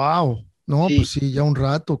 discos. Wow. No, pues Sí, sí, ya un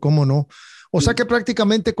rato, ¿cómo no? O sea que sí.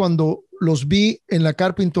 prácticamente cuando los vi en la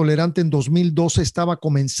Carpa Intolerante en 2012 estaba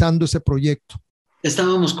comenzando ese proyecto.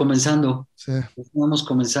 Estábamos comenzando. Sí. Estábamos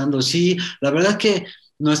comenzando. Sí, la verdad que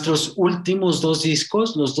nuestros últimos 2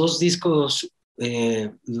 discos, los 2 discos,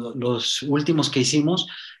 los últimos que hicimos,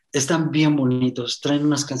 están bien bonitos, traen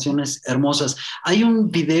unas canciones hermosas. Hay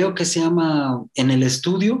un video que se llama En el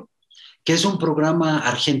Estudio, que es un programa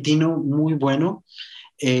argentino muy bueno.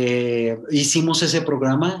 Hicimos ese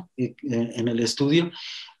programa en el estudio.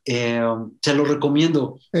 Eh, Se lo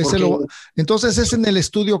recomiendo Ese porque lo, entonces es en el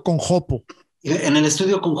estudio con Jopo. En el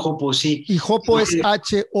estudio con Jopo, sí. Y Jopo es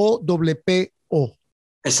H-O-P-O.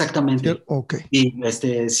 Exactamente. Ok. Y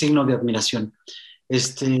signo de admiración.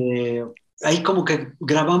 Este, ahí como que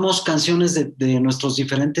grabamos canciones de nuestros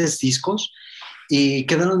diferentes discos y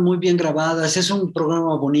quedaron muy bien grabadas. Es un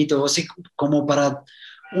programa bonito, así como para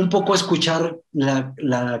un poco escuchar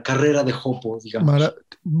la carrera de Jopo, digamos.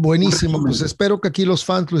 Un Buenísimo, pues resumen. espero que aquí los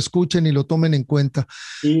fans lo escuchen y lo tomen en cuenta.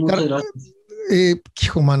 Sí, muchas Car gracias.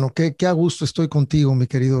 Hijo, mano, qué a gusto estoy contigo, mi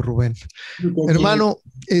querido Rubén. Qué chévere. Hermano,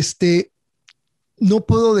 no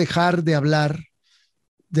puedo dejar de hablar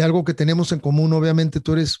de algo que tenemos en común. Obviamente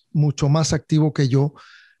tú eres mucho más activo que yo,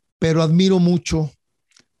 pero admiro mucho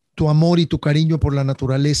tu amor y tu cariño por la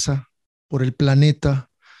naturaleza, por el planeta,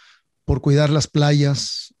 por cuidar las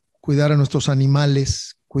playas, cuidar a nuestros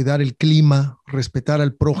animales, cuidar el clima, respetar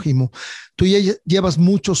al prójimo. Tú ya llevas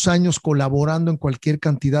muchos años colaborando en cualquier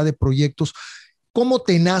cantidad de proyectos. ¿Cómo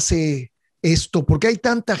te nace esto? Porque hay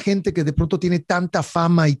tanta gente que de pronto tiene tanta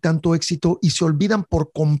fama y tanto éxito y se olvidan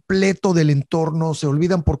por completo del entorno, se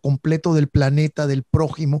olvidan por completo del planeta, del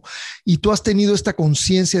prójimo. Y tú has tenido esta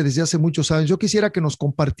conciencia desde hace muchos años. Yo quisiera que nos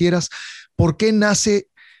compartieras por qué nace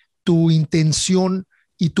tu intención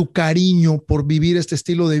y tu cariño por vivir este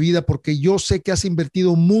estilo de vida, porque yo sé que has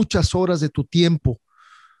invertido muchas horas de tu tiempo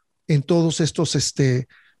en todos estos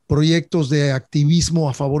proyectos de activismo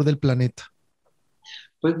a favor del planeta.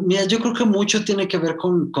 Pues mira, yo creo que mucho tiene que ver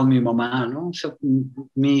con mi mamá, ¿no? O sea,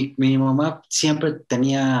 mi mamá siempre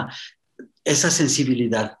tenía esa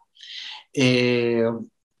sensibilidad. Eh,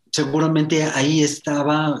 Seguramente ahí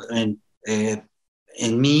estaba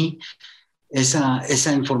en mí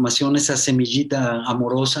esa información, esa semillita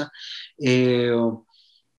amorosa. Eh,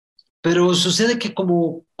 pero sucede que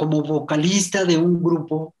como vocalista de un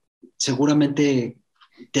grupo, seguramente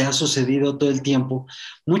te ha sucedido todo el tiempo,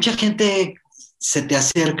 mucha gente se te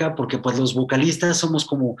acerca porque pues los vocalistas somos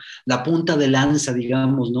como la punta de lanza,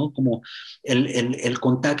 digamos, ¿no? Como el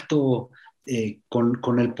contacto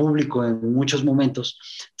con el público en muchos momentos.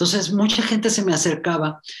 Entonces, mucha gente se me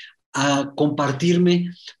acercaba a compartirme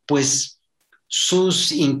pues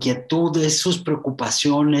sus inquietudes, sus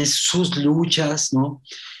preocupaciones, sus luchas, ¿no?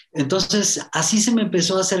 Entonces, así se me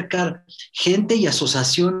empezó a acercar gente y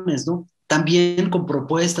asociaciones, ¿no? También con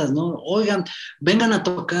propuestas, ¿no? Oigan, vengan a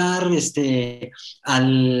tocar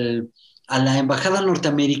al, a la embajada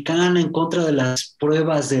norteamericana en contra de las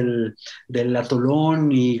pruebas del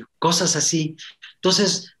atolón y cosas así.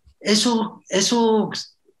 Entonces, eso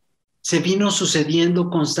se vino sucediendo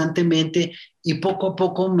constantemente y poco a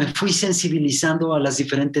poco me fui sensibilizando a las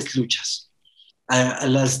diferentes luchas, a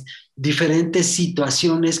las diferentes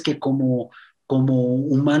situaciones que como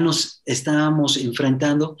humanos estábamos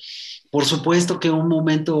enfrentando. Por supuesto que un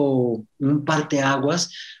momento, un parteaguas,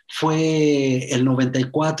 fue el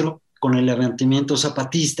 94 con el levantamiento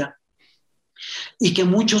zapatista y que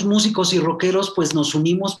muchos músicos y rockeros pues nos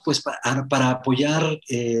unimos pues para apoyar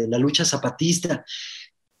la lucha zapatista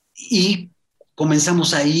y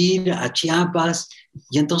comenzamos a ir a Chiapas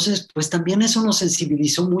y entonces pues también eso nos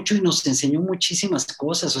sensibilizó mucho y nos enseñó muchísimas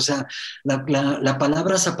cosas, o sea, la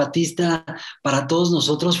palabra zapatista para todos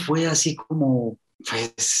nosotros fue así como,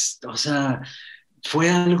 pues, o sea, fue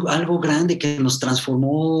algo grande que nos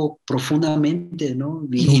transformó profundamente, ¿no?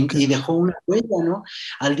 Okay. Y dejó una huella, ¿no?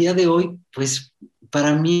 Al día de hoy, pues,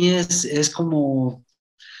 para mí es como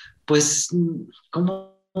pues,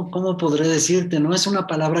 ¿cómo podré decirte? ¿No? Es una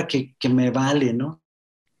palabra que me vale, ¿no?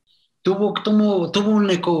 Tuvo un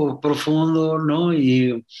eco profundo, ¿no?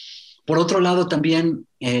 Y por otro lado también,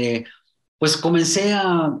 pues comencé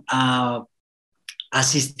a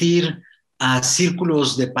asistir a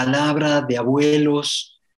círculos de palabra de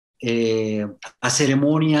abuelos, a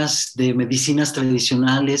ceremonias de medicinas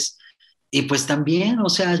tradicionales. Y pues también, o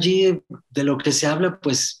sea, allí de lo que se habla,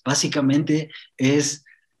 pues básicamente es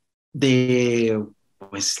de,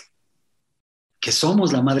 pues, que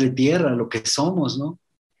somos la madre tierra, lo que somos, ¿no?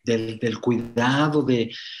 Del cuidado,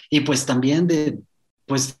 y pues también de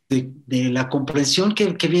la comprensión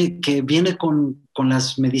que viene con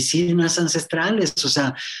las medicinas ancestrales, o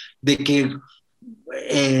sea, de que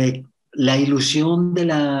la ilusión de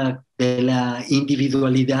la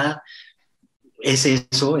individualidad es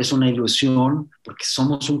eso, es una ilusión, porque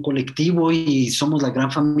somos un colectivo y somos la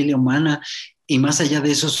gran familia humana, y más allá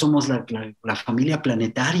de eso somos la familia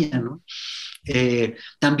planetaria, ¿no?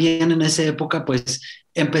 También en esa época, pues,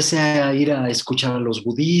 empecé a ir a escuchar a los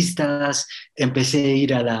budistas, empecé a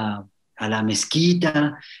ir a la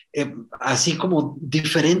mezquita, así como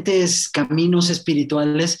diferentes caminos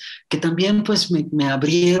espirituales que también, pues, me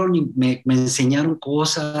abrieron y me enseñaron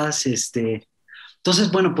cosas,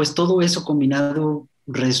 entonces, bueno, pues todo eso combinado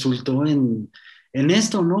resultó en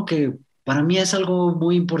esto, ¿no? Que para mí es algo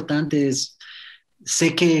muy importante.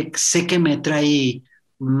 Sé que me trae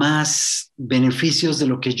más beneficios de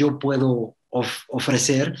lo que yo puedo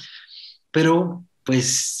ofrecer, pero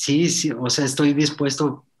pues sí, sí, o sea, estoy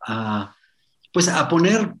dispuesto pues, a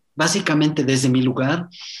poner básicamente desde mi lugar,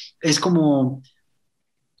 es como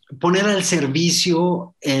poner al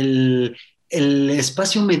servicio el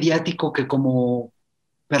espacio mediático que como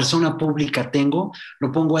persona pública tengo,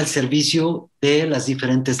 lo pongo al servicio de las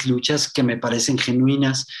diferentes luchas que me parecen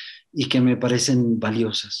genuinas y que me parecen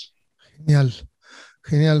valiosas. Genial,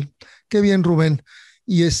 genial. Qué bien, Rubén.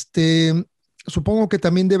 Y supongo que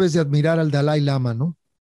también debes de admirar al Dalai Lama, ¿no?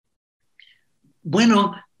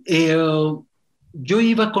 Bueno, yo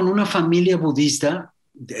iba con una familia budista,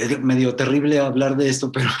 medio terrible hablar de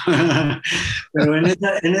esto, pero, pero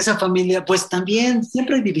en esa familia, pues también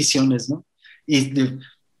siempre hay divisiones, ¿no? Y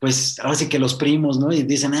pues ahora sí que los primos, ¿no? Y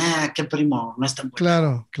dicen, qué primo, no es tan buena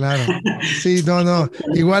Claro, claro. Sí, no, no.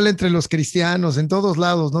 Igual entre los cristianos, en todos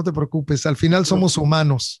lados, no te preocupes. Al final somos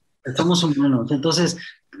humanos. somos humanos. Entonces,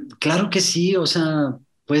 claro que sí, o sea,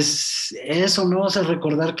 pues eso, ¿no? O sea,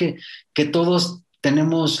 recordar que todos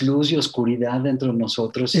tenemos luz y oscuridad dentro de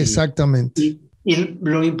nosotros Exactamente. y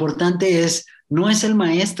lo importante es, no es el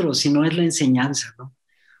maestro, sino es la enseñanza, ¿no?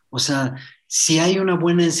 O sea, si hay una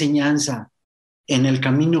buena enseñanza en el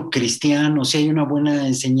camino cristiano, si hay una buena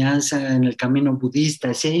enseñanza en el camino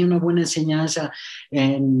budista, si hay una buena enseñanza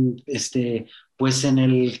en pues en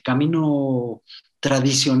el camino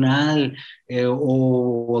tradicional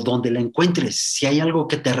o donde la encuentres, si hay algo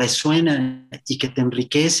que te resuena y que te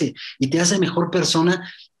enriquece y te hace mejor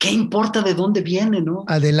persona, ¿qué importa de dónde viene, no?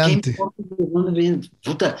 ¿Qué Adelante. importa de dónde viene?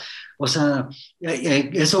 Puta, o sea,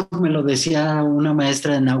 eso me lo decía una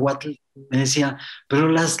maestra de Nahuatl, me decía, pero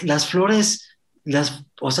las flores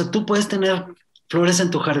o sea, tú puedes tener flores en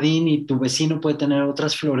tu jardín y tu vecino puede tener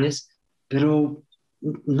otras flores, pero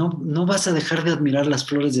no vas a dejar de admirar las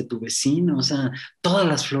flores de tu vecino, o sea, todas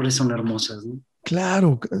las flores son hermosas, ¿no?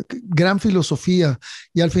 Claro, gran filosofía.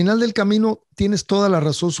 Y al final del camino tienes toda la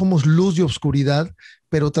razón, somos luz y oscuridad,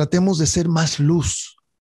 pero tratemos de ser más luz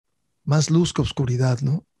que oscuridad,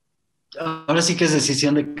 ¿no? Ahora sí que es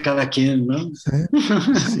decisión de cada quien, ¿no? Sí,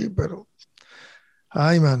 sí, pero,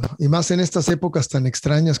 ay, mano, y más en estas épocas tan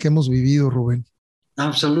extrañas que hemos vivido, Rubén.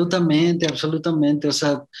 Absolutamente, absolutamente. O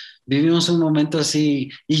sea, vivimos un momento así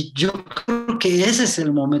y yo creo que ese es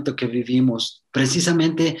el momento que vivimos.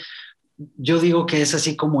 Precisamente yo digo que es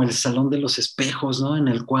así como el salón de los espejos, ¿no? En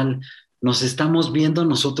el cual nos estamos viendo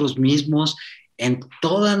nosotros mismos en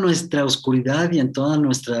toda nuestra oscuridad y en toda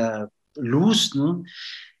nuestra luz, ¿no?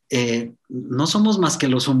 No somos más que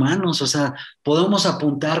los humanos, o sea, podemos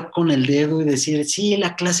apuntar con el dedo y decir, sí,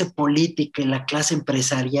 la clase política y la clase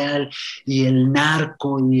empresarial y el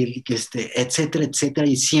narco y etcétera, etcétera,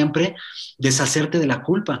 y siempre deshacerte de la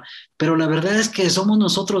culpa. Pero la verdad es que somos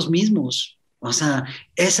nosotros mismos. O sea,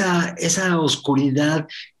 esa oscuridad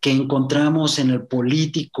que encontramos en el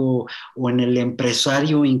político o en el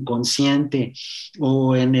empresario inconsciente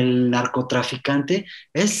o en el narcotraficante,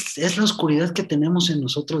 es la oscuridad que tenemos en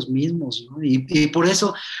nosotros mismos, ¿no? Y por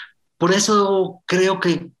eso creo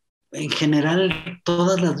que en general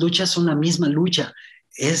todas las luchas son la misma lucha,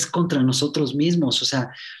 es contra nosotros mismos, o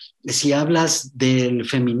sea, si hablas del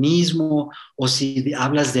feminismo o si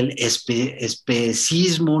hablas del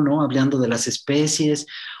especismo, ¿no? Hablando de las especies,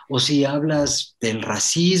 o si hablas del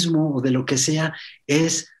racismo o de lo que sea,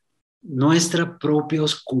 es nuestra propia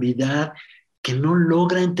oscuridad que no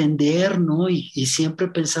logra entender, ¿no? Y siempre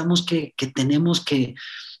pensamos que tenemos que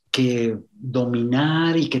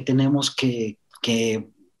dominar y que tenemos que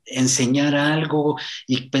enseñar algo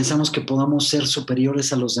y pensamos que podamos ser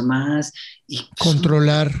superiores a los demás y son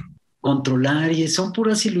Controlar. controlar y son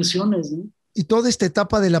puras ilusiones, ¿no? Y toda esta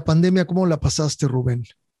etapa de la pandemia, ¿cómo la pasaste, Rubén?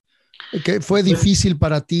 ¿Que fue Pues, difícil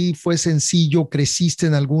para ti? ¿Fue sencillo? ¿Creciste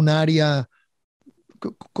en algún área?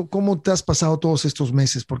 ¿Cómo te has pasado todos estos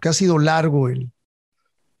meses? Porque ha sido largo ha el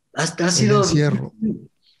sido, encierro.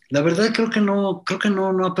 la verdad creo que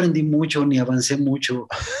no aprendí mucho ni avancé mucho.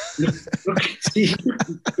 Creo que sí,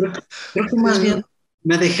 creo, creo que más bien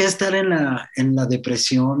me dejé estar en la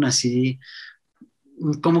depresión, así,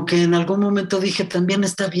 como que en algún momento dije, también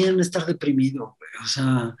está bien estar deprimido, güey. O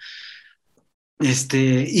sea,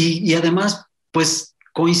 y además, pues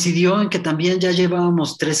coincidió en que también ya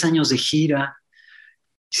llevábamos 3 años de gira,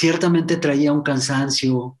 ciertamente traía un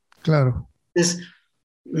cansancio, Claro, entonces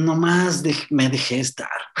nomás me dejé estar,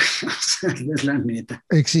 o sea, es la neta,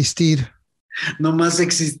 existir. nomás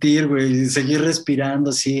existir, güey, y seguir respirando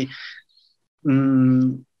así.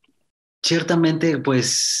 Mm, ciertamente,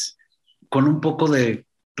 pues con un poco de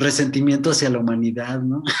resentimiento hacia la humanidad,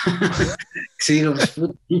 ¿no? Sí, pues,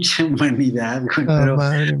 pinche humanidad, güey,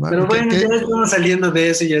 Madre. pero bueno, ya estamos saliendo de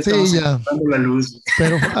eso y ya estamos encontrando la luz.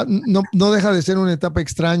 Pero no deja de ser una etapa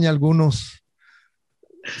extraña. Algunos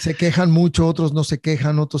se quejan mucho, otros no se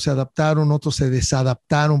quejan, otros se adaptaron, otros se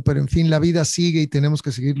desadaptaron, pero en fin, la vida sigue y tenemos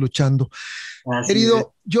que seguir luchando.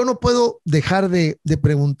 Querido, yo no puedo dejar de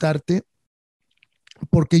preguntarte,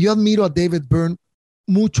 porque yo admiro a David Byrne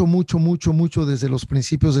mucho desde los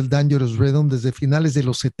principios del Dangerous Rhythm, desde finales de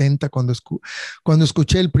los 70, cuando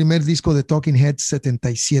escuché el primer disco de Talking Heads,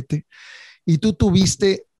 77, y tú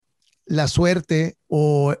tuviste la suerte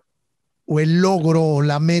o el logro o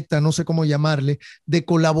la meta, no sé cómo llamarle, de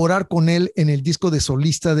colaborar con él en el disco de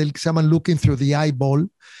solista del que se llama Looking Through the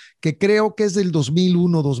Eyeball, que creo que es del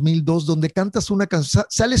 2001, 2002, donde cantas una canción,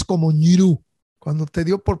 sales como Ñirú, cuando te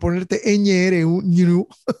dio por ponerte NRU, Ñirú.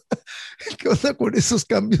 ¿Qué onda con esos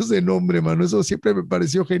cambios de nombre, mano? Eso siempre me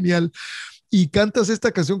pareció genial. Y cantas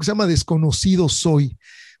esta canción que se llama Desconocido Soy.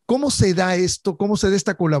 ¿Cómo se da esto? ¿Cómo se da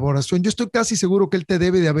esta colaboración? Yo estoy casi seguro que él te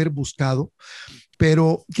debe de haber buscado,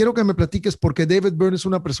 pero quiero que me platiques porque David Byrne es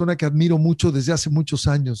una persona que admiro mucho desde hace muchos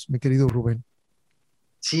años, mi querido Rubén.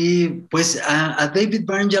 Sí, pues a David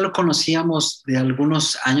Byrne ya lo conocíamos de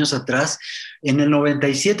algunos años atrás, en el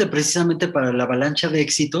 97, precisamente para la avalancha de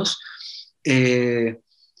éxitos,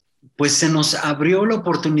 pues se nos abrió la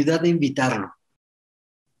oportunidad de invitarlo.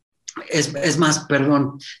 Es más,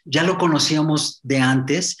 perdón, ya lo conocíamos de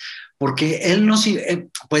antes, porque él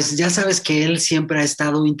pues ya sabes que él siempre ha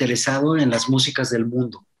estado interesado en las músicas del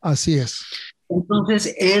mundo. Así es.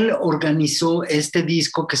 Entonces, él organizó este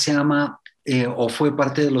disco que se llama, o fue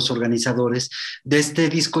parte de los organizadores, de este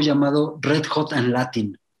disco llamado Red Hot and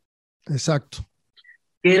Latin. Exacto.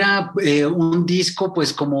 Era un disco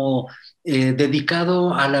pues como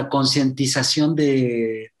dedicado a la concientización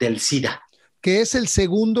del SIDA. Que es el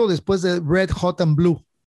segundo después de Red Hot and Blue.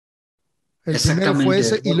 El primero fue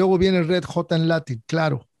ese y luego viene Red Hot and Latin,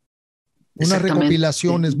 claro. Unas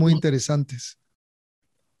recopilaciones muy interesantes.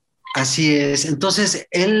 Así es. Entonces,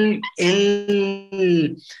 él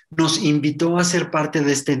nos invitó a ser parte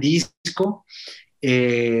de este disco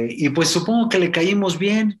y pues supongo que le caímos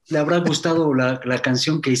bien, le habrá gustado la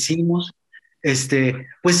canción que hicimos.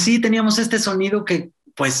 Pues sí, teníamos este sonido que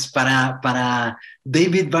pues para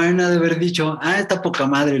David Byrne ha de haber dicho, está poca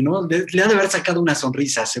madre, ¿no? Le ha de haber sacado una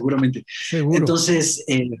sonrisa, seguramente. Seguro. Entonces,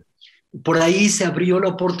 por ahí se abrió la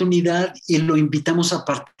oportunidad y lo invitamos a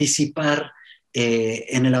participar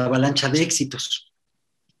en el Avalancha de Éxitos.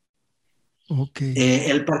 Okay.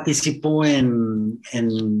 Él participó en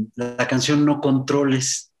la canción No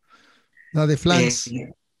Controles. La de Flans.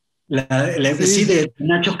 Sí, de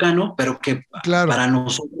Nacho Cano, pero que claro, para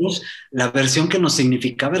nosotros la versión que nos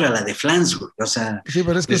significaba era la de Flans, güey. O sea, sí,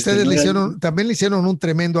 pero es que ustedes también le hicieron un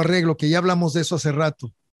tremendo arreglo, que ya hablamos de eso hace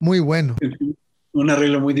rato. Muy bueno. Un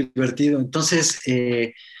arreglo muy divertido. Entonces,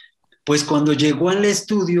 pues cuando llegó al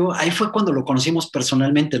estudio, ahí fue cuando lo conocimos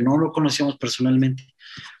personalmente, no lo conocíamos personalmente.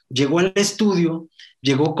 Llegó al estudio,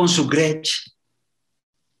 llegó con su Gretsch,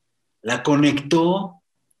 la conectó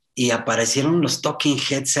y aparecieron los Talking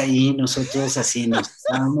Heads ahí, nosotros así nos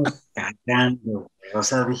estábamos cagando, o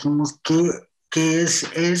sea, dijimos, ¿qué es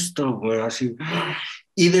esto, güey? Así.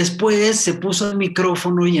 Y después se puso el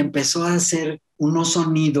micrófono y empezó a hacer unos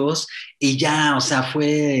sonidos y ya, o sea,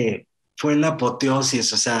 fue la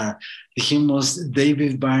apoteosis, o sea, dijimos,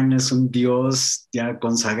 David Byrne es un dios ya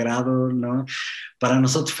consagrado, ¿no? Para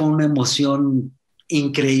nosotros fue una emoción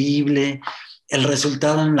increíble. El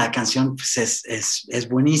resultado en la canción pues, es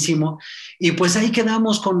buenísimo. Y pues ahí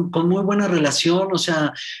quedamos con muy buena relación, o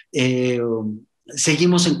sea,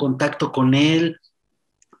 seguimos en contacto con él.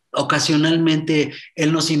 Ocasionalmente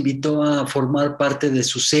él nos invitó a formar parte de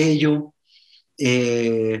su sello.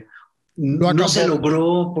 No se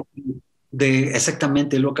logró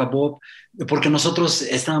exactamente, lo acabó, porque nosotros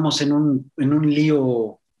estábamos en un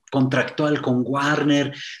lío contractual con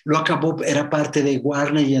Warner. Loaca Bob era parte de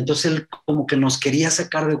Warner y entonces él como que nos quería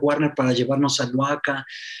sacar de Warner para llevarnos a Loaca.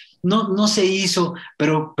 No se hizo,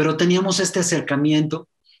 pero teníamos este acercamiento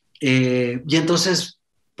y entonces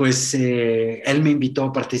pues él me invitó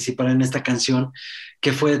a participar en esta canción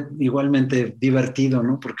que fue igualmente divertido,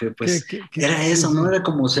 ¿no? Porque pues era eso, ¿no? Era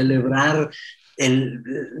como celebrar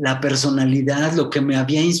la personalidad, lo que me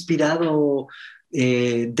había inspirado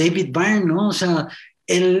David Byrne, ¿no? O sea,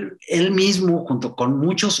 él mismo, junto con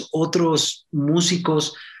muchos otros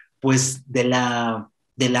músicos, pues de la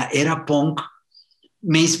era punk,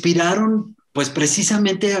 me inspiraron pues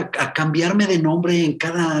precisamente a cambiarme de nombre en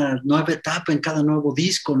cada nueva etapa, en cada nuevo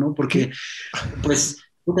disco, ¿no? Porque pues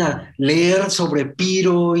puta, leer sobre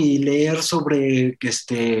Piro y leer sobre,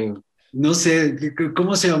 no sé,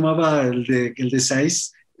 ¿cómo se llamaba el de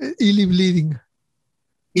Sais? Illy Bleeding.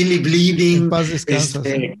 Illy En Bleeding, paz descansas.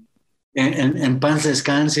 en paz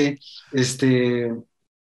descanse,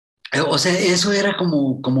 o sea, eso era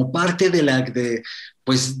como parte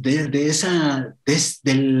pues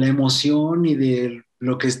de la emoción y de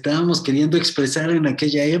lo que estábamos queriendo expresar en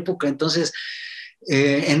aquella época. Entonces,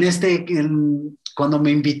 cuando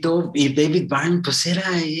me invitó y David Byrne, pues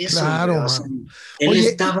era eso, güey. Claro, O sea, mano. él Oye,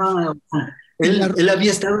 estaba, y él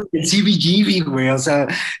había estado en el CBGB, güey, o sea,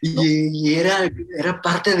 y era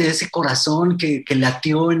parte de ese corazón que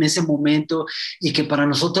latió en ese momento y que para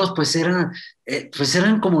nosotros, pues eran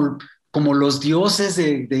como los dioses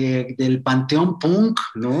del panteón punk,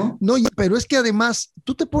 ¿no? no, pero es que además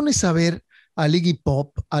tú te pones a ver a Iggy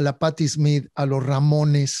Pop, a la Patti Smith, a los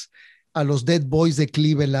Ramones, a los Dead Boys de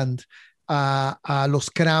Cleveland, a los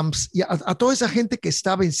Cramps y a toda esa gente que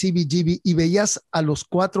estaba en CBGB y veías a los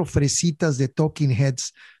cuatro fresitas de Talking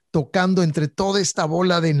Heads tocando entre toda esta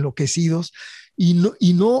bola de enloquecidos y no,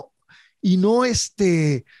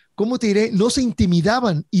 ¿cómo te diré? No se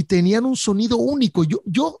intimidaban y tenían un sonido único.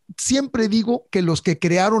 Yo siempre digo que los que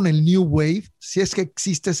crearon el New Wave, si es que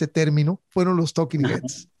existe ese término, fueron los Talking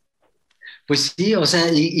Heads. Pues sí, o sea,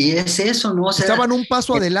 y es eso, ¿no? O sea, Estaban un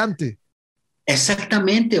paso adelante.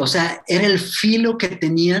 exactamente, o sea, era el filo que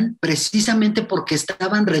tenían precisamente porque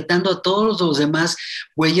estaban retando a todos los demás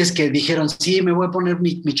güeyes que dijeron, sí, me voy a poner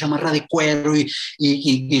mi chamarra de cuero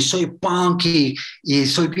y soy punk y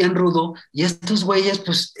soy bien rudo. Y estos güeyes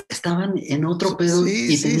pues estaban en otro pedo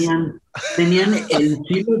Sí, y sí, sí. tenían el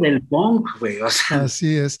filo del punk, güey, o sea.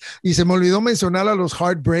 Así es. Y se me olvidó mencionar a los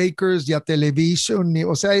Heartbreakers y a Television,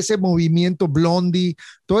 o sea, ese movimiento Blondie,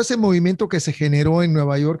 todo ese movimiento que se generó en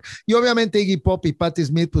Nueva York. Y obviamente Iggy Pop y Patti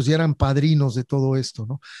Smith, pues ya eran padrinos de todo esto,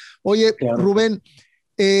 ¿no? Oye, Claro. Rubén,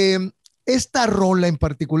 eh, esta rola en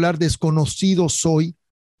particular, Desconocido Soy,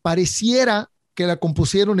 pareciera que la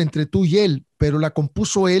compusieron entre tú y él, pero la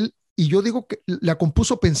compuso él y yo digo que la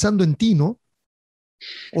compuso pensando en ti, ¿no?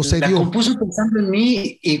 ¿O se La dio? compuso pensando en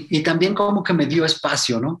mí y también como que me dio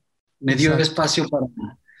espacio, ¿no? Me dio Exacto. espacio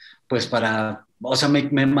o sea,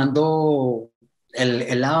 me mandó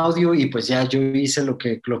el audio y pues ya yo hice lo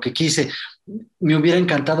que quise. Me hubiera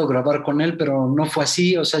encantado grabar con él, pero no fue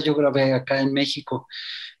así, o sea, yo grabé acá en México.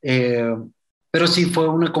 Eh, pero sí fue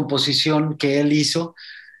una composición que él hizo.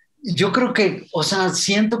 Yo creo que, o sea,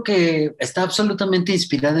 siento que está absolutamente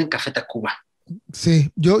inspirada en Café Tacuba.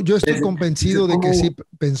 Sí, yo estoy Desde convencido de que sí cómo,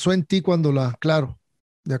 pensó en ti cuando claro,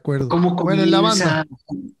 de acuerdo. cómo Bueno, en la banda,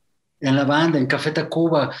 comienza en la banda, en Café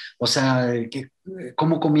Tacuba, o sea,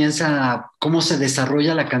 cómo comienza, cómo se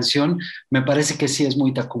desarrolla la canción, me parece que sí es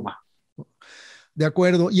muy Tacuba. de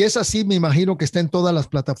acuerdo. Y es así, me imagino que está en todas las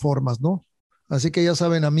plataformas, ¿no? Así que ya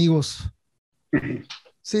saben, amigos.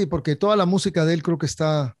 Sí, porque toda la música de él creo que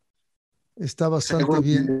está bastante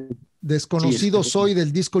bien. Seguramente, sí, Desconocido soy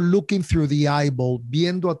del disco Looking Through the Eyeball,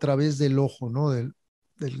 viendo a través del ojo, ¿no? Del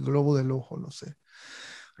globo del ojo, no sé.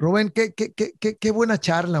 Rubén, qué buena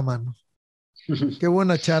charla, mano. Qué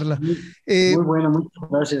buena charla. muy, Eh, muy bueno, muchas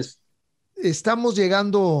gracias. estamos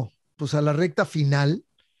llegando pues a la recta final,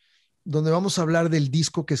 donde vamos a hablar del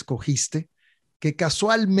disco que escogiste, que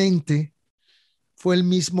casualmente fue el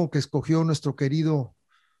mismo que escogió nuestro querido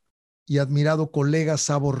y admirado colega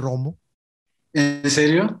Sabo Romo. ¿En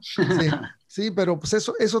serio? Sí, sí, pero pues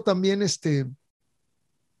eso también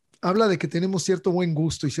habla de que tenemos cierto buen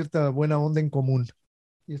gusto y cierta buena onda en común.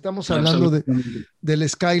 Y estamos hablando Absolutamente. del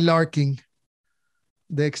Skylarking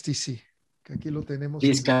de XTC, que aquí lo tenemos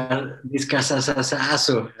en vinilo.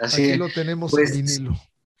 Discazazazazo, Aquí así. lo tenemos en Pues vinilo.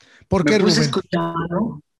 ¿Por me qué, puse a Rubén?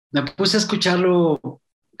 escucharlo, me puse a escucharlo,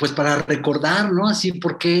 pues para recordar, ¿no? Así,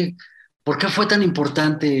 ¿por qué fue tan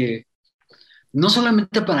importante? No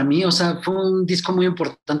solamente para mí, o sea, fue un disco muy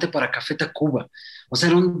importante para Café Tacuba. O sea,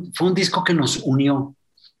 fue un disco que nos unió.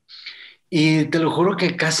 Y te lo juro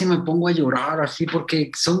que casi me pongo a llorar así porque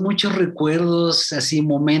son muchos recuerdos, así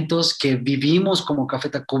momentos que vivimos como Café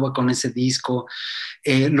Tacuba con ese disco.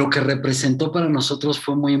 Lo que representó para nosotros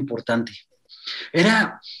fue muy importante.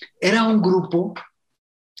 Era, era un grupo,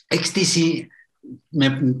 XTC,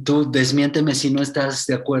 tú desmiénteme si no estás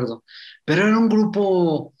de acuerdo, pero era un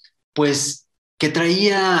grupo pues que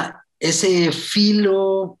traía ese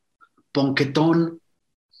filo ponquetón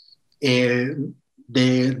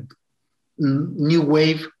de New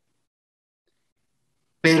Wave,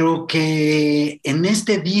 pero que en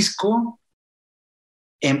este disco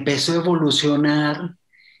empezó a evolucionar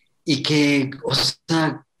y que, o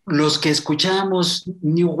sea, los que escuchamos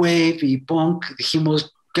New Wave y Punk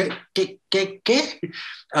dijimos, ¿Qué?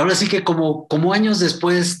 Ahora sí que como años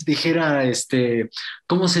después dijera,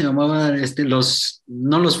 ¿cómo se llamaban?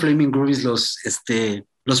 No los Flaming Groovies,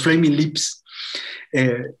 los Flaming Lips.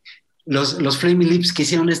 Eh, los Flaming Lips que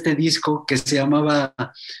hicieron este disco que se llamaba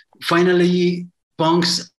Finally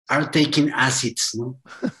Punks Are Taking Acids, ¿no?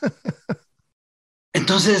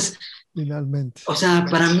 Entonces, finalmente. o sea,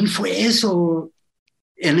 para mí fue eso.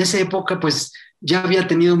 En esa época, pues, ya había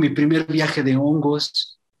tenido mi primer viaje de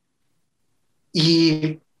hongos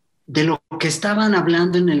y de lo que estaban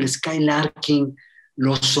hablando en el Skylarking,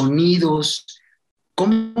 los sonidos,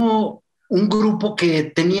 como un grupo que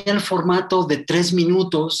tenía el formato de 3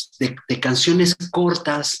 minutos, de canciones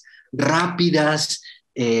cortas, rápidas,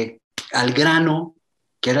 al grano,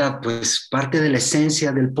 que era pues parte de la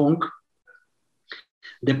esencia del punk,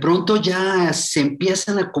 de pronto ya se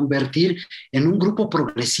empiezan a convertir en un grupo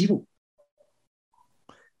progresivo.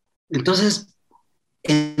 Entonces,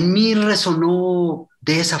 en mí resonó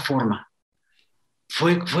de esa forma.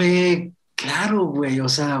 Fue claro, güey, o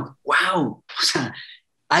sea, wow, o sea,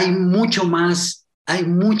 hay mucho más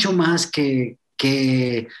que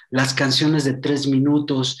las canciones de 3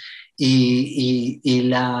 minutos y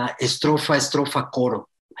la estrofa, coro.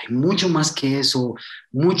 Hay mucho más que eso,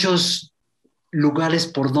 muchos lugares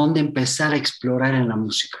por donde empezar a explorar en la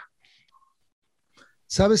música.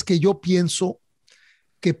 Sabes que yo pienso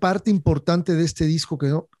que parte importante de este disco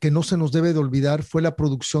que no se nos debe de olvidar fue la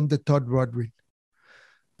producción de Todd Rundgren.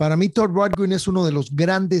 Para mí, Todd Rundgren es uno de los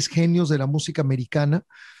grandes genios de la música americana.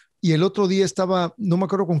 Y el otro día no me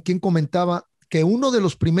acuerdo con quién comentaba, que uno de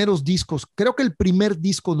los primeros discos, creo que el primer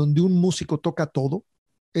disco donde un músico toca todo,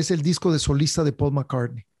 es el disco de solista de Paul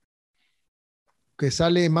McCartney, que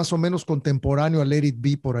sale más o menos contemporáneo a Let It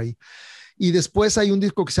Be por ahí. Y después hay un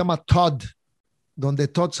disco que se llama Todd, donde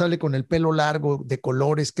Todd sale con el pelo largo de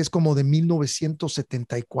colores, que es como de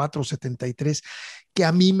 1974, 73, que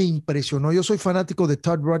a mí me impresionó. Yo soy fanático de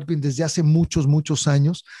Todd Rundgren desde hace muchos, muchos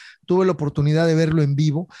años. Tuve la oportunidad de verlo en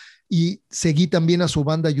vivo y seguí también a su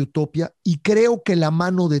banda Utopia y creo que la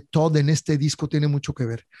mano de Todd en este disco tiene mucho que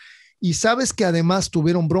ver. Y sabes que además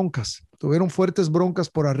tuvieron fuertes broncas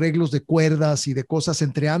por arreglos de cuerdas y de cosas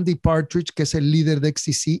entre Andy Partridge, que es el líder de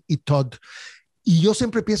XTC, y Todd. Y yo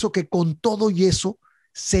siempre pienso que con todo y eso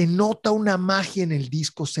se nota una magia en el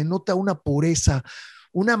disco, se nota una pureza,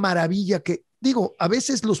 una maravilla que, digo, a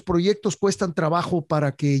veces los proyectos cuestan trabajo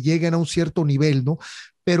para que lleguen a un cierto nivel, ¿no?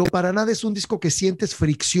 Pero para nada es un disco que sientes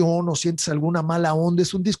fricción o sientes alguna mala onda,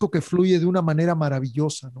 es un disco que fluye de una manera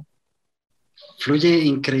maravillosa, ¿no? Fluye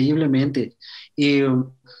increíblemente. E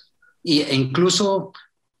incluso,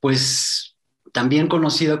 pues, también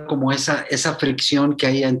conocida como esa fricción que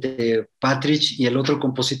hay entre Patrick y el otro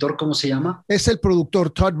compositor, ¿cómo se llama? Es el productor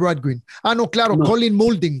Todd Rundgren. Ah, no, claro, no. Colin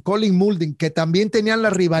Moulding, que también tenían la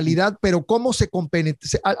rivalidad, pero cómo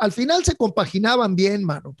al final se compaginaban bien,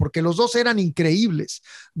 mano, porque los dos eran increíbles,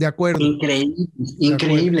 de acuerdo.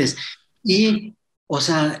 Increíbles. Y, o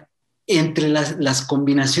sea, entre las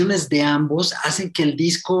combinaciones de ambos hacen que el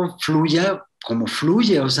disco fluya como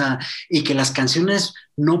fluye, o sea, y que las canciones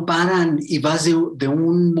no paran y vas de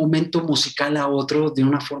un momento musical a otro de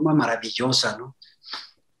una forma maravillosa, ¿no?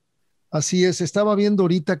 Así es, estaba viendo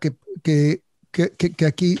ahorita que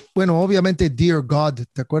aquí, bueno, obviamente Dear God,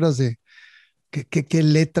 ¿te acuerdas de qué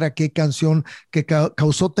letra, qué canción que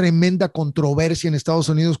causó tremenda controversia en Estados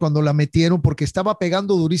Unidos cuando la metieron porque estaba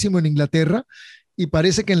pegando durísimo en Inglaterra y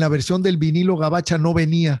parece que en la versión del vinilo gabacha no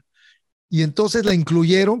venía? Y entonces la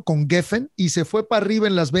incluyeron con Geffen y se fue para arriba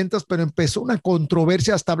en las ventas, pero empezó una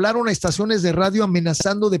controversia, hasta hablaron a estaciones de radio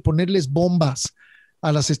amenazando de ponerles bombas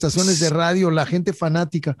a las estaciones de radio, la gente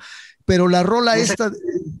fanática. Pero la rola esta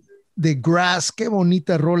de Grass, qué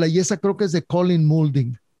bonita rola, y esa creo que es de Colin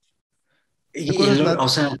Moulding. O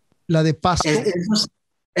sea, la de Pasto.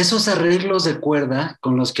 Esos arreglos de cuerda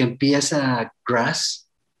con los que empieza Grass,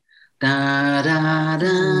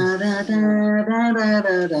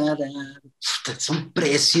 son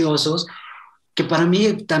preciosos, que para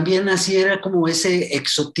mí también así era como ese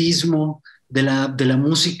exotismo de la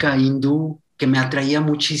música hindú que me atraía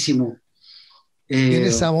muchísimo. Tiene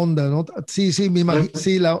esa onda, ¿no? Sí, me imagino,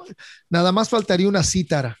 sí, nada más faltaría una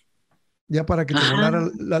cítara, ya para que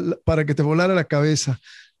te volara la cabeza.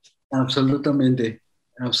 Absolutamente.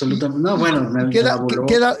 No, bueno, ¿qué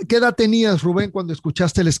edad tenías, Rubén, cuando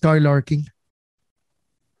escuchaste el Skylarking?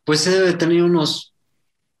 Pues tenía unos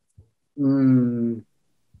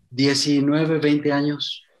 19, 20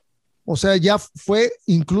 años. O sea, ya fue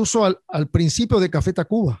incluso al principio de Café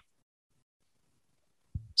Tacuba.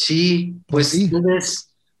 Sí, pues tal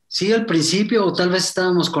vez, sí, al principio, o tal vez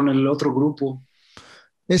estábamos con el otro grupo.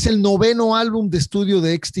 Es el noveno álbum de estudio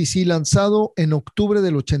de XTC lanzado en octubre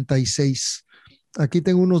del 86. Aquí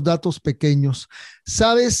tengo unos datos pequeños.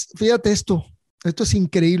 ¿Sabes? Fíjate esto es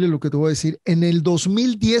increíble lo que te voy a decir. En el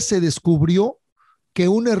 2010 se descubrió que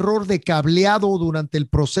un error de cableado durante el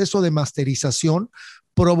proceso de masterización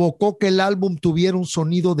provocó que el álbum tuviera un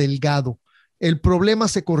sonido delgado. El problema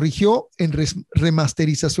se corrigió en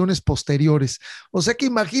remasterizaciones posteriores. O sea que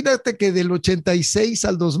imagínate que del 86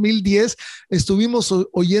 al 2010 estuvimos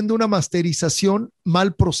oyendo una masterización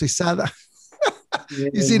mal procesada.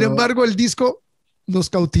 Y sin embargo el disco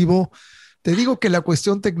nos cautivó. Te digo que la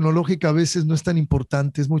cuestión tecnológica a veces no es tan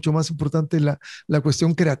importante, es mucho más importante la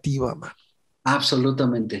cuestión creativa, man.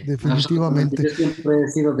 Absolutamente, Definitivamente. absolutamente. Yo siempre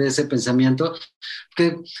he sido de ese pensamiento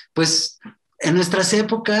que, pues, en nuestras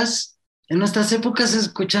épocas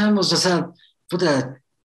escuchábamos, o sea, puta,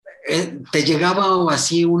 te llegaba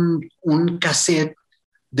así un cassette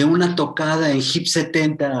de una tocada en Hip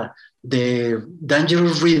 70 de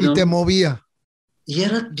Dangerous Rhythm. Y te movía. Y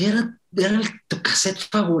era tu cassette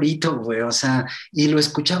favorito, güey, o sea, y lo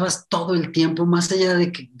escuchabas todo el tiempo, más allá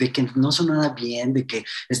de que no sonara bien, de que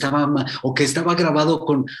estaba mal, o que estaba grabado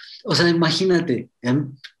con, o sea, imagínate,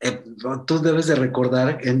 tú debes de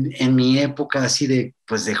recordar en mi época así de,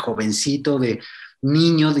 pues de jovencito, de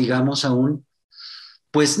niño, digamos aún,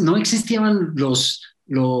 pues no existían los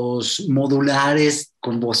modulares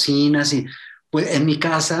con bocinas y pues en mi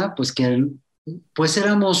casa, pues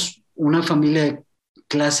éramos una familia de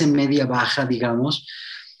clase media baja, digamos,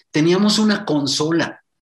 teníamos una consola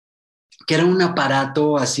que era un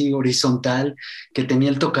aparato así horizontal que tenía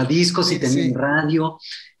el tocadiscos y tenía el radio.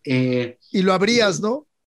 Y lo abrías, ¿no?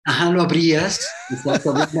 Ajá, lo abrías,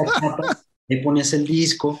 le ponías el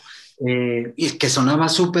disco y que sonaba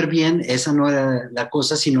súper bien. Esa no era la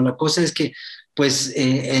cosa, sino la cosa es que pues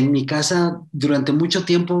en mi casa durante mucho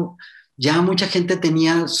tiempo ya mucha gente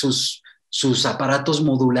tenía sus aparatos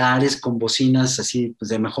modulares con bocinas así pues,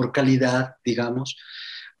 de mejor calidad, digamos,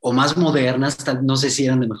 o más modernas, no sé si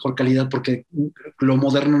eran de mejor calidad, porque lo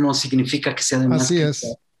moderno no significa que sea de más calidad.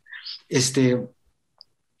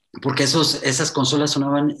 Porque esas consolas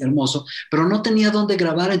sonaban hermoso, pero no tenía dónde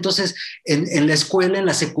grabar, entonces en la escuela, en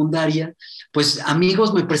la secundaria, pues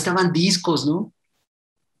amigos me prestaban discos, ¿no?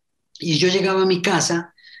 Y yo llegaba a mi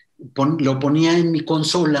casa, lo ponía en mi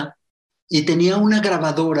consola y tenía una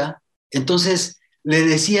grabadora. Entonces le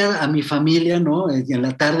decía a mi familia, ¿no? Y en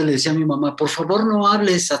la tarde le decía a mi mamá, por favor no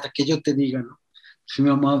hables hasta que yo te diga, ¿no? Mi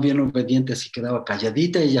mamá bien obediente, así quedaba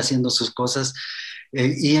calladita, ella haciendo sus cosas.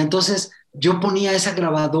 Y entonces yo ponía esa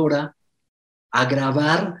grabadora a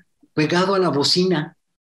grabar pegado a la bocina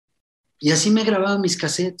y así me grababa mis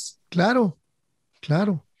cassettes. Claro,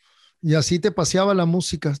 claro. Y así te paseaba la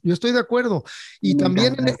música. Yo estoy de acuerdo. Y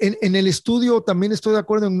también en el estudio también estoy de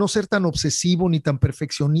acuerdo en no ser tan obsesivo ni tan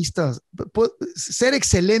perfeccionista. Ser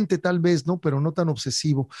excelente tal vez, ¿no? Pero no tan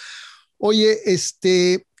obsesivo. Oye,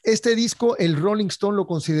 este disco, el Rolling Stone lo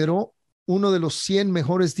consideró uno de los 100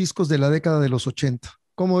 mejores discos de la década de los 80.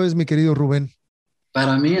 ¿Cómo ves, mi querido Rubén?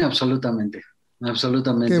 Para mí, absolutamente.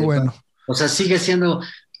 Absolutamente. Qué bueno. O sea, sigue siendo,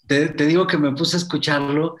 te digo que me puse a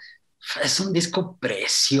escucharlo. Es un disco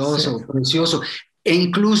precioso, sí. Precioso. E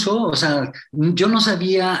incluso, o sea, yo no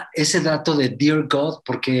sabía ese dato de Dear God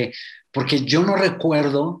porque yo no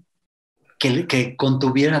recuerdo que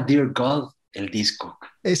contuviera Dear God el disco.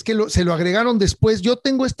 Es que se lo agregaron después. Yo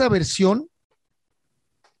tengo esta versión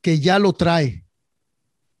que ya lo trae.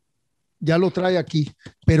 Ya lo trae aquí.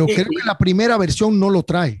 Pero creo que la primera versión no lo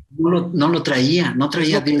trae. No lo traía, no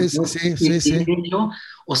traía Dear God. Sí.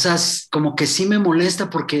 O sea, como que sí me molesta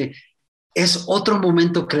porque es otro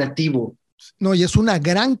momento creativo. No, y es una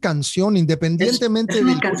gran canción, independientemente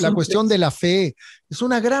de la cuestión de la fe. Es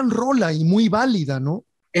una gran rola y muy válida, ¿no?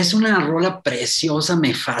 Es una rola preciosa,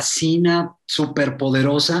 me fascina, súper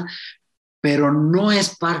poderosa, pero no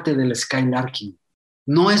es parte del Skylarking.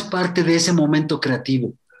 No es parte de ese momento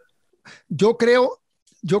creativo. Yo creo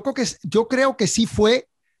que sí fue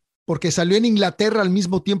porque salió en Inglaterra al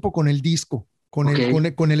mismo tiempo con el disco. Con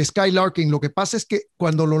el Skylarking. Lo que pasa es que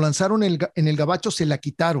cuando lo lanzaron en el Gabacho se la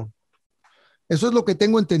quitaron. Eso es lo que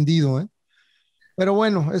tengo entendido, ¿eh? Pero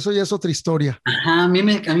bueno, eso ya es otra historia. Ajá, a mí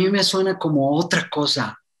me suena como otra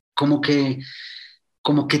cosa, como que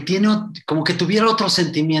tuviera otro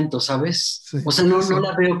sentimiento, ¿sabes? Sí, o sea, no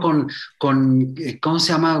la veo con ¿cómo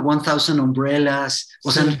se llama? 1000 Umbrellas.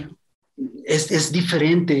 O sea, es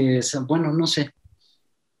diferente. Bueno, no sé.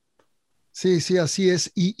 Sí, así es.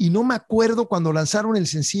 Y no me acuerdo cuando lanzaron el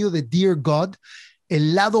sencillo de Dear God,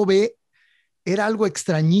 el lado B era algo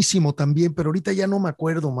extrañísimo también, pero ahorita ya no me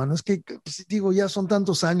acuerdo, mano. Es que, pues, digo, ya son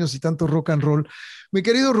tantos años y tanto rock and roll. Mi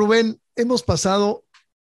querido Rubén, hemos pasado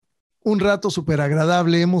Un rato súper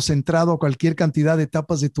agradable, hemos entrado a cualquier cantidad de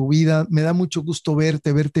etapas de tu vida. Me da mucho gusto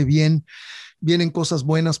verte bien. Vienen cosas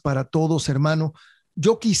buenas para todos, hermano.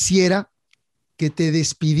 Yo quisiera que te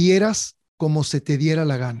despidieras como se te diera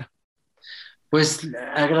la gana. Pues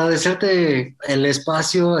agradecerte el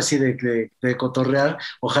espacio así de cotorrear.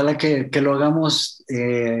 Ojalá que lo hagamos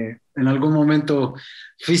en algún momento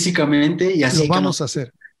físicamente y Lo así vamos a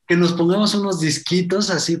hacer. que nos pongamos unos disquitos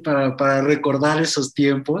así para recordar esos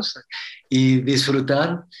tiempos y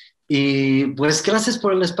disfrutar. Y pues gracias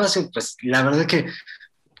por el espacio. Pues la verdad que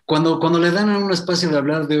cuando le dan a un espacio de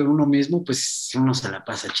hablar de uno mismo, pues uno se la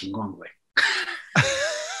pasa chingón, güey.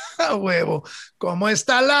 ¡A huevo! ¿Cómo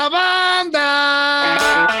está la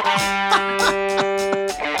banda?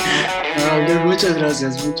 No, muchas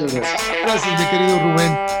gracias, muchas gracias. Gracias, mi querido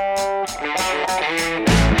Rubén.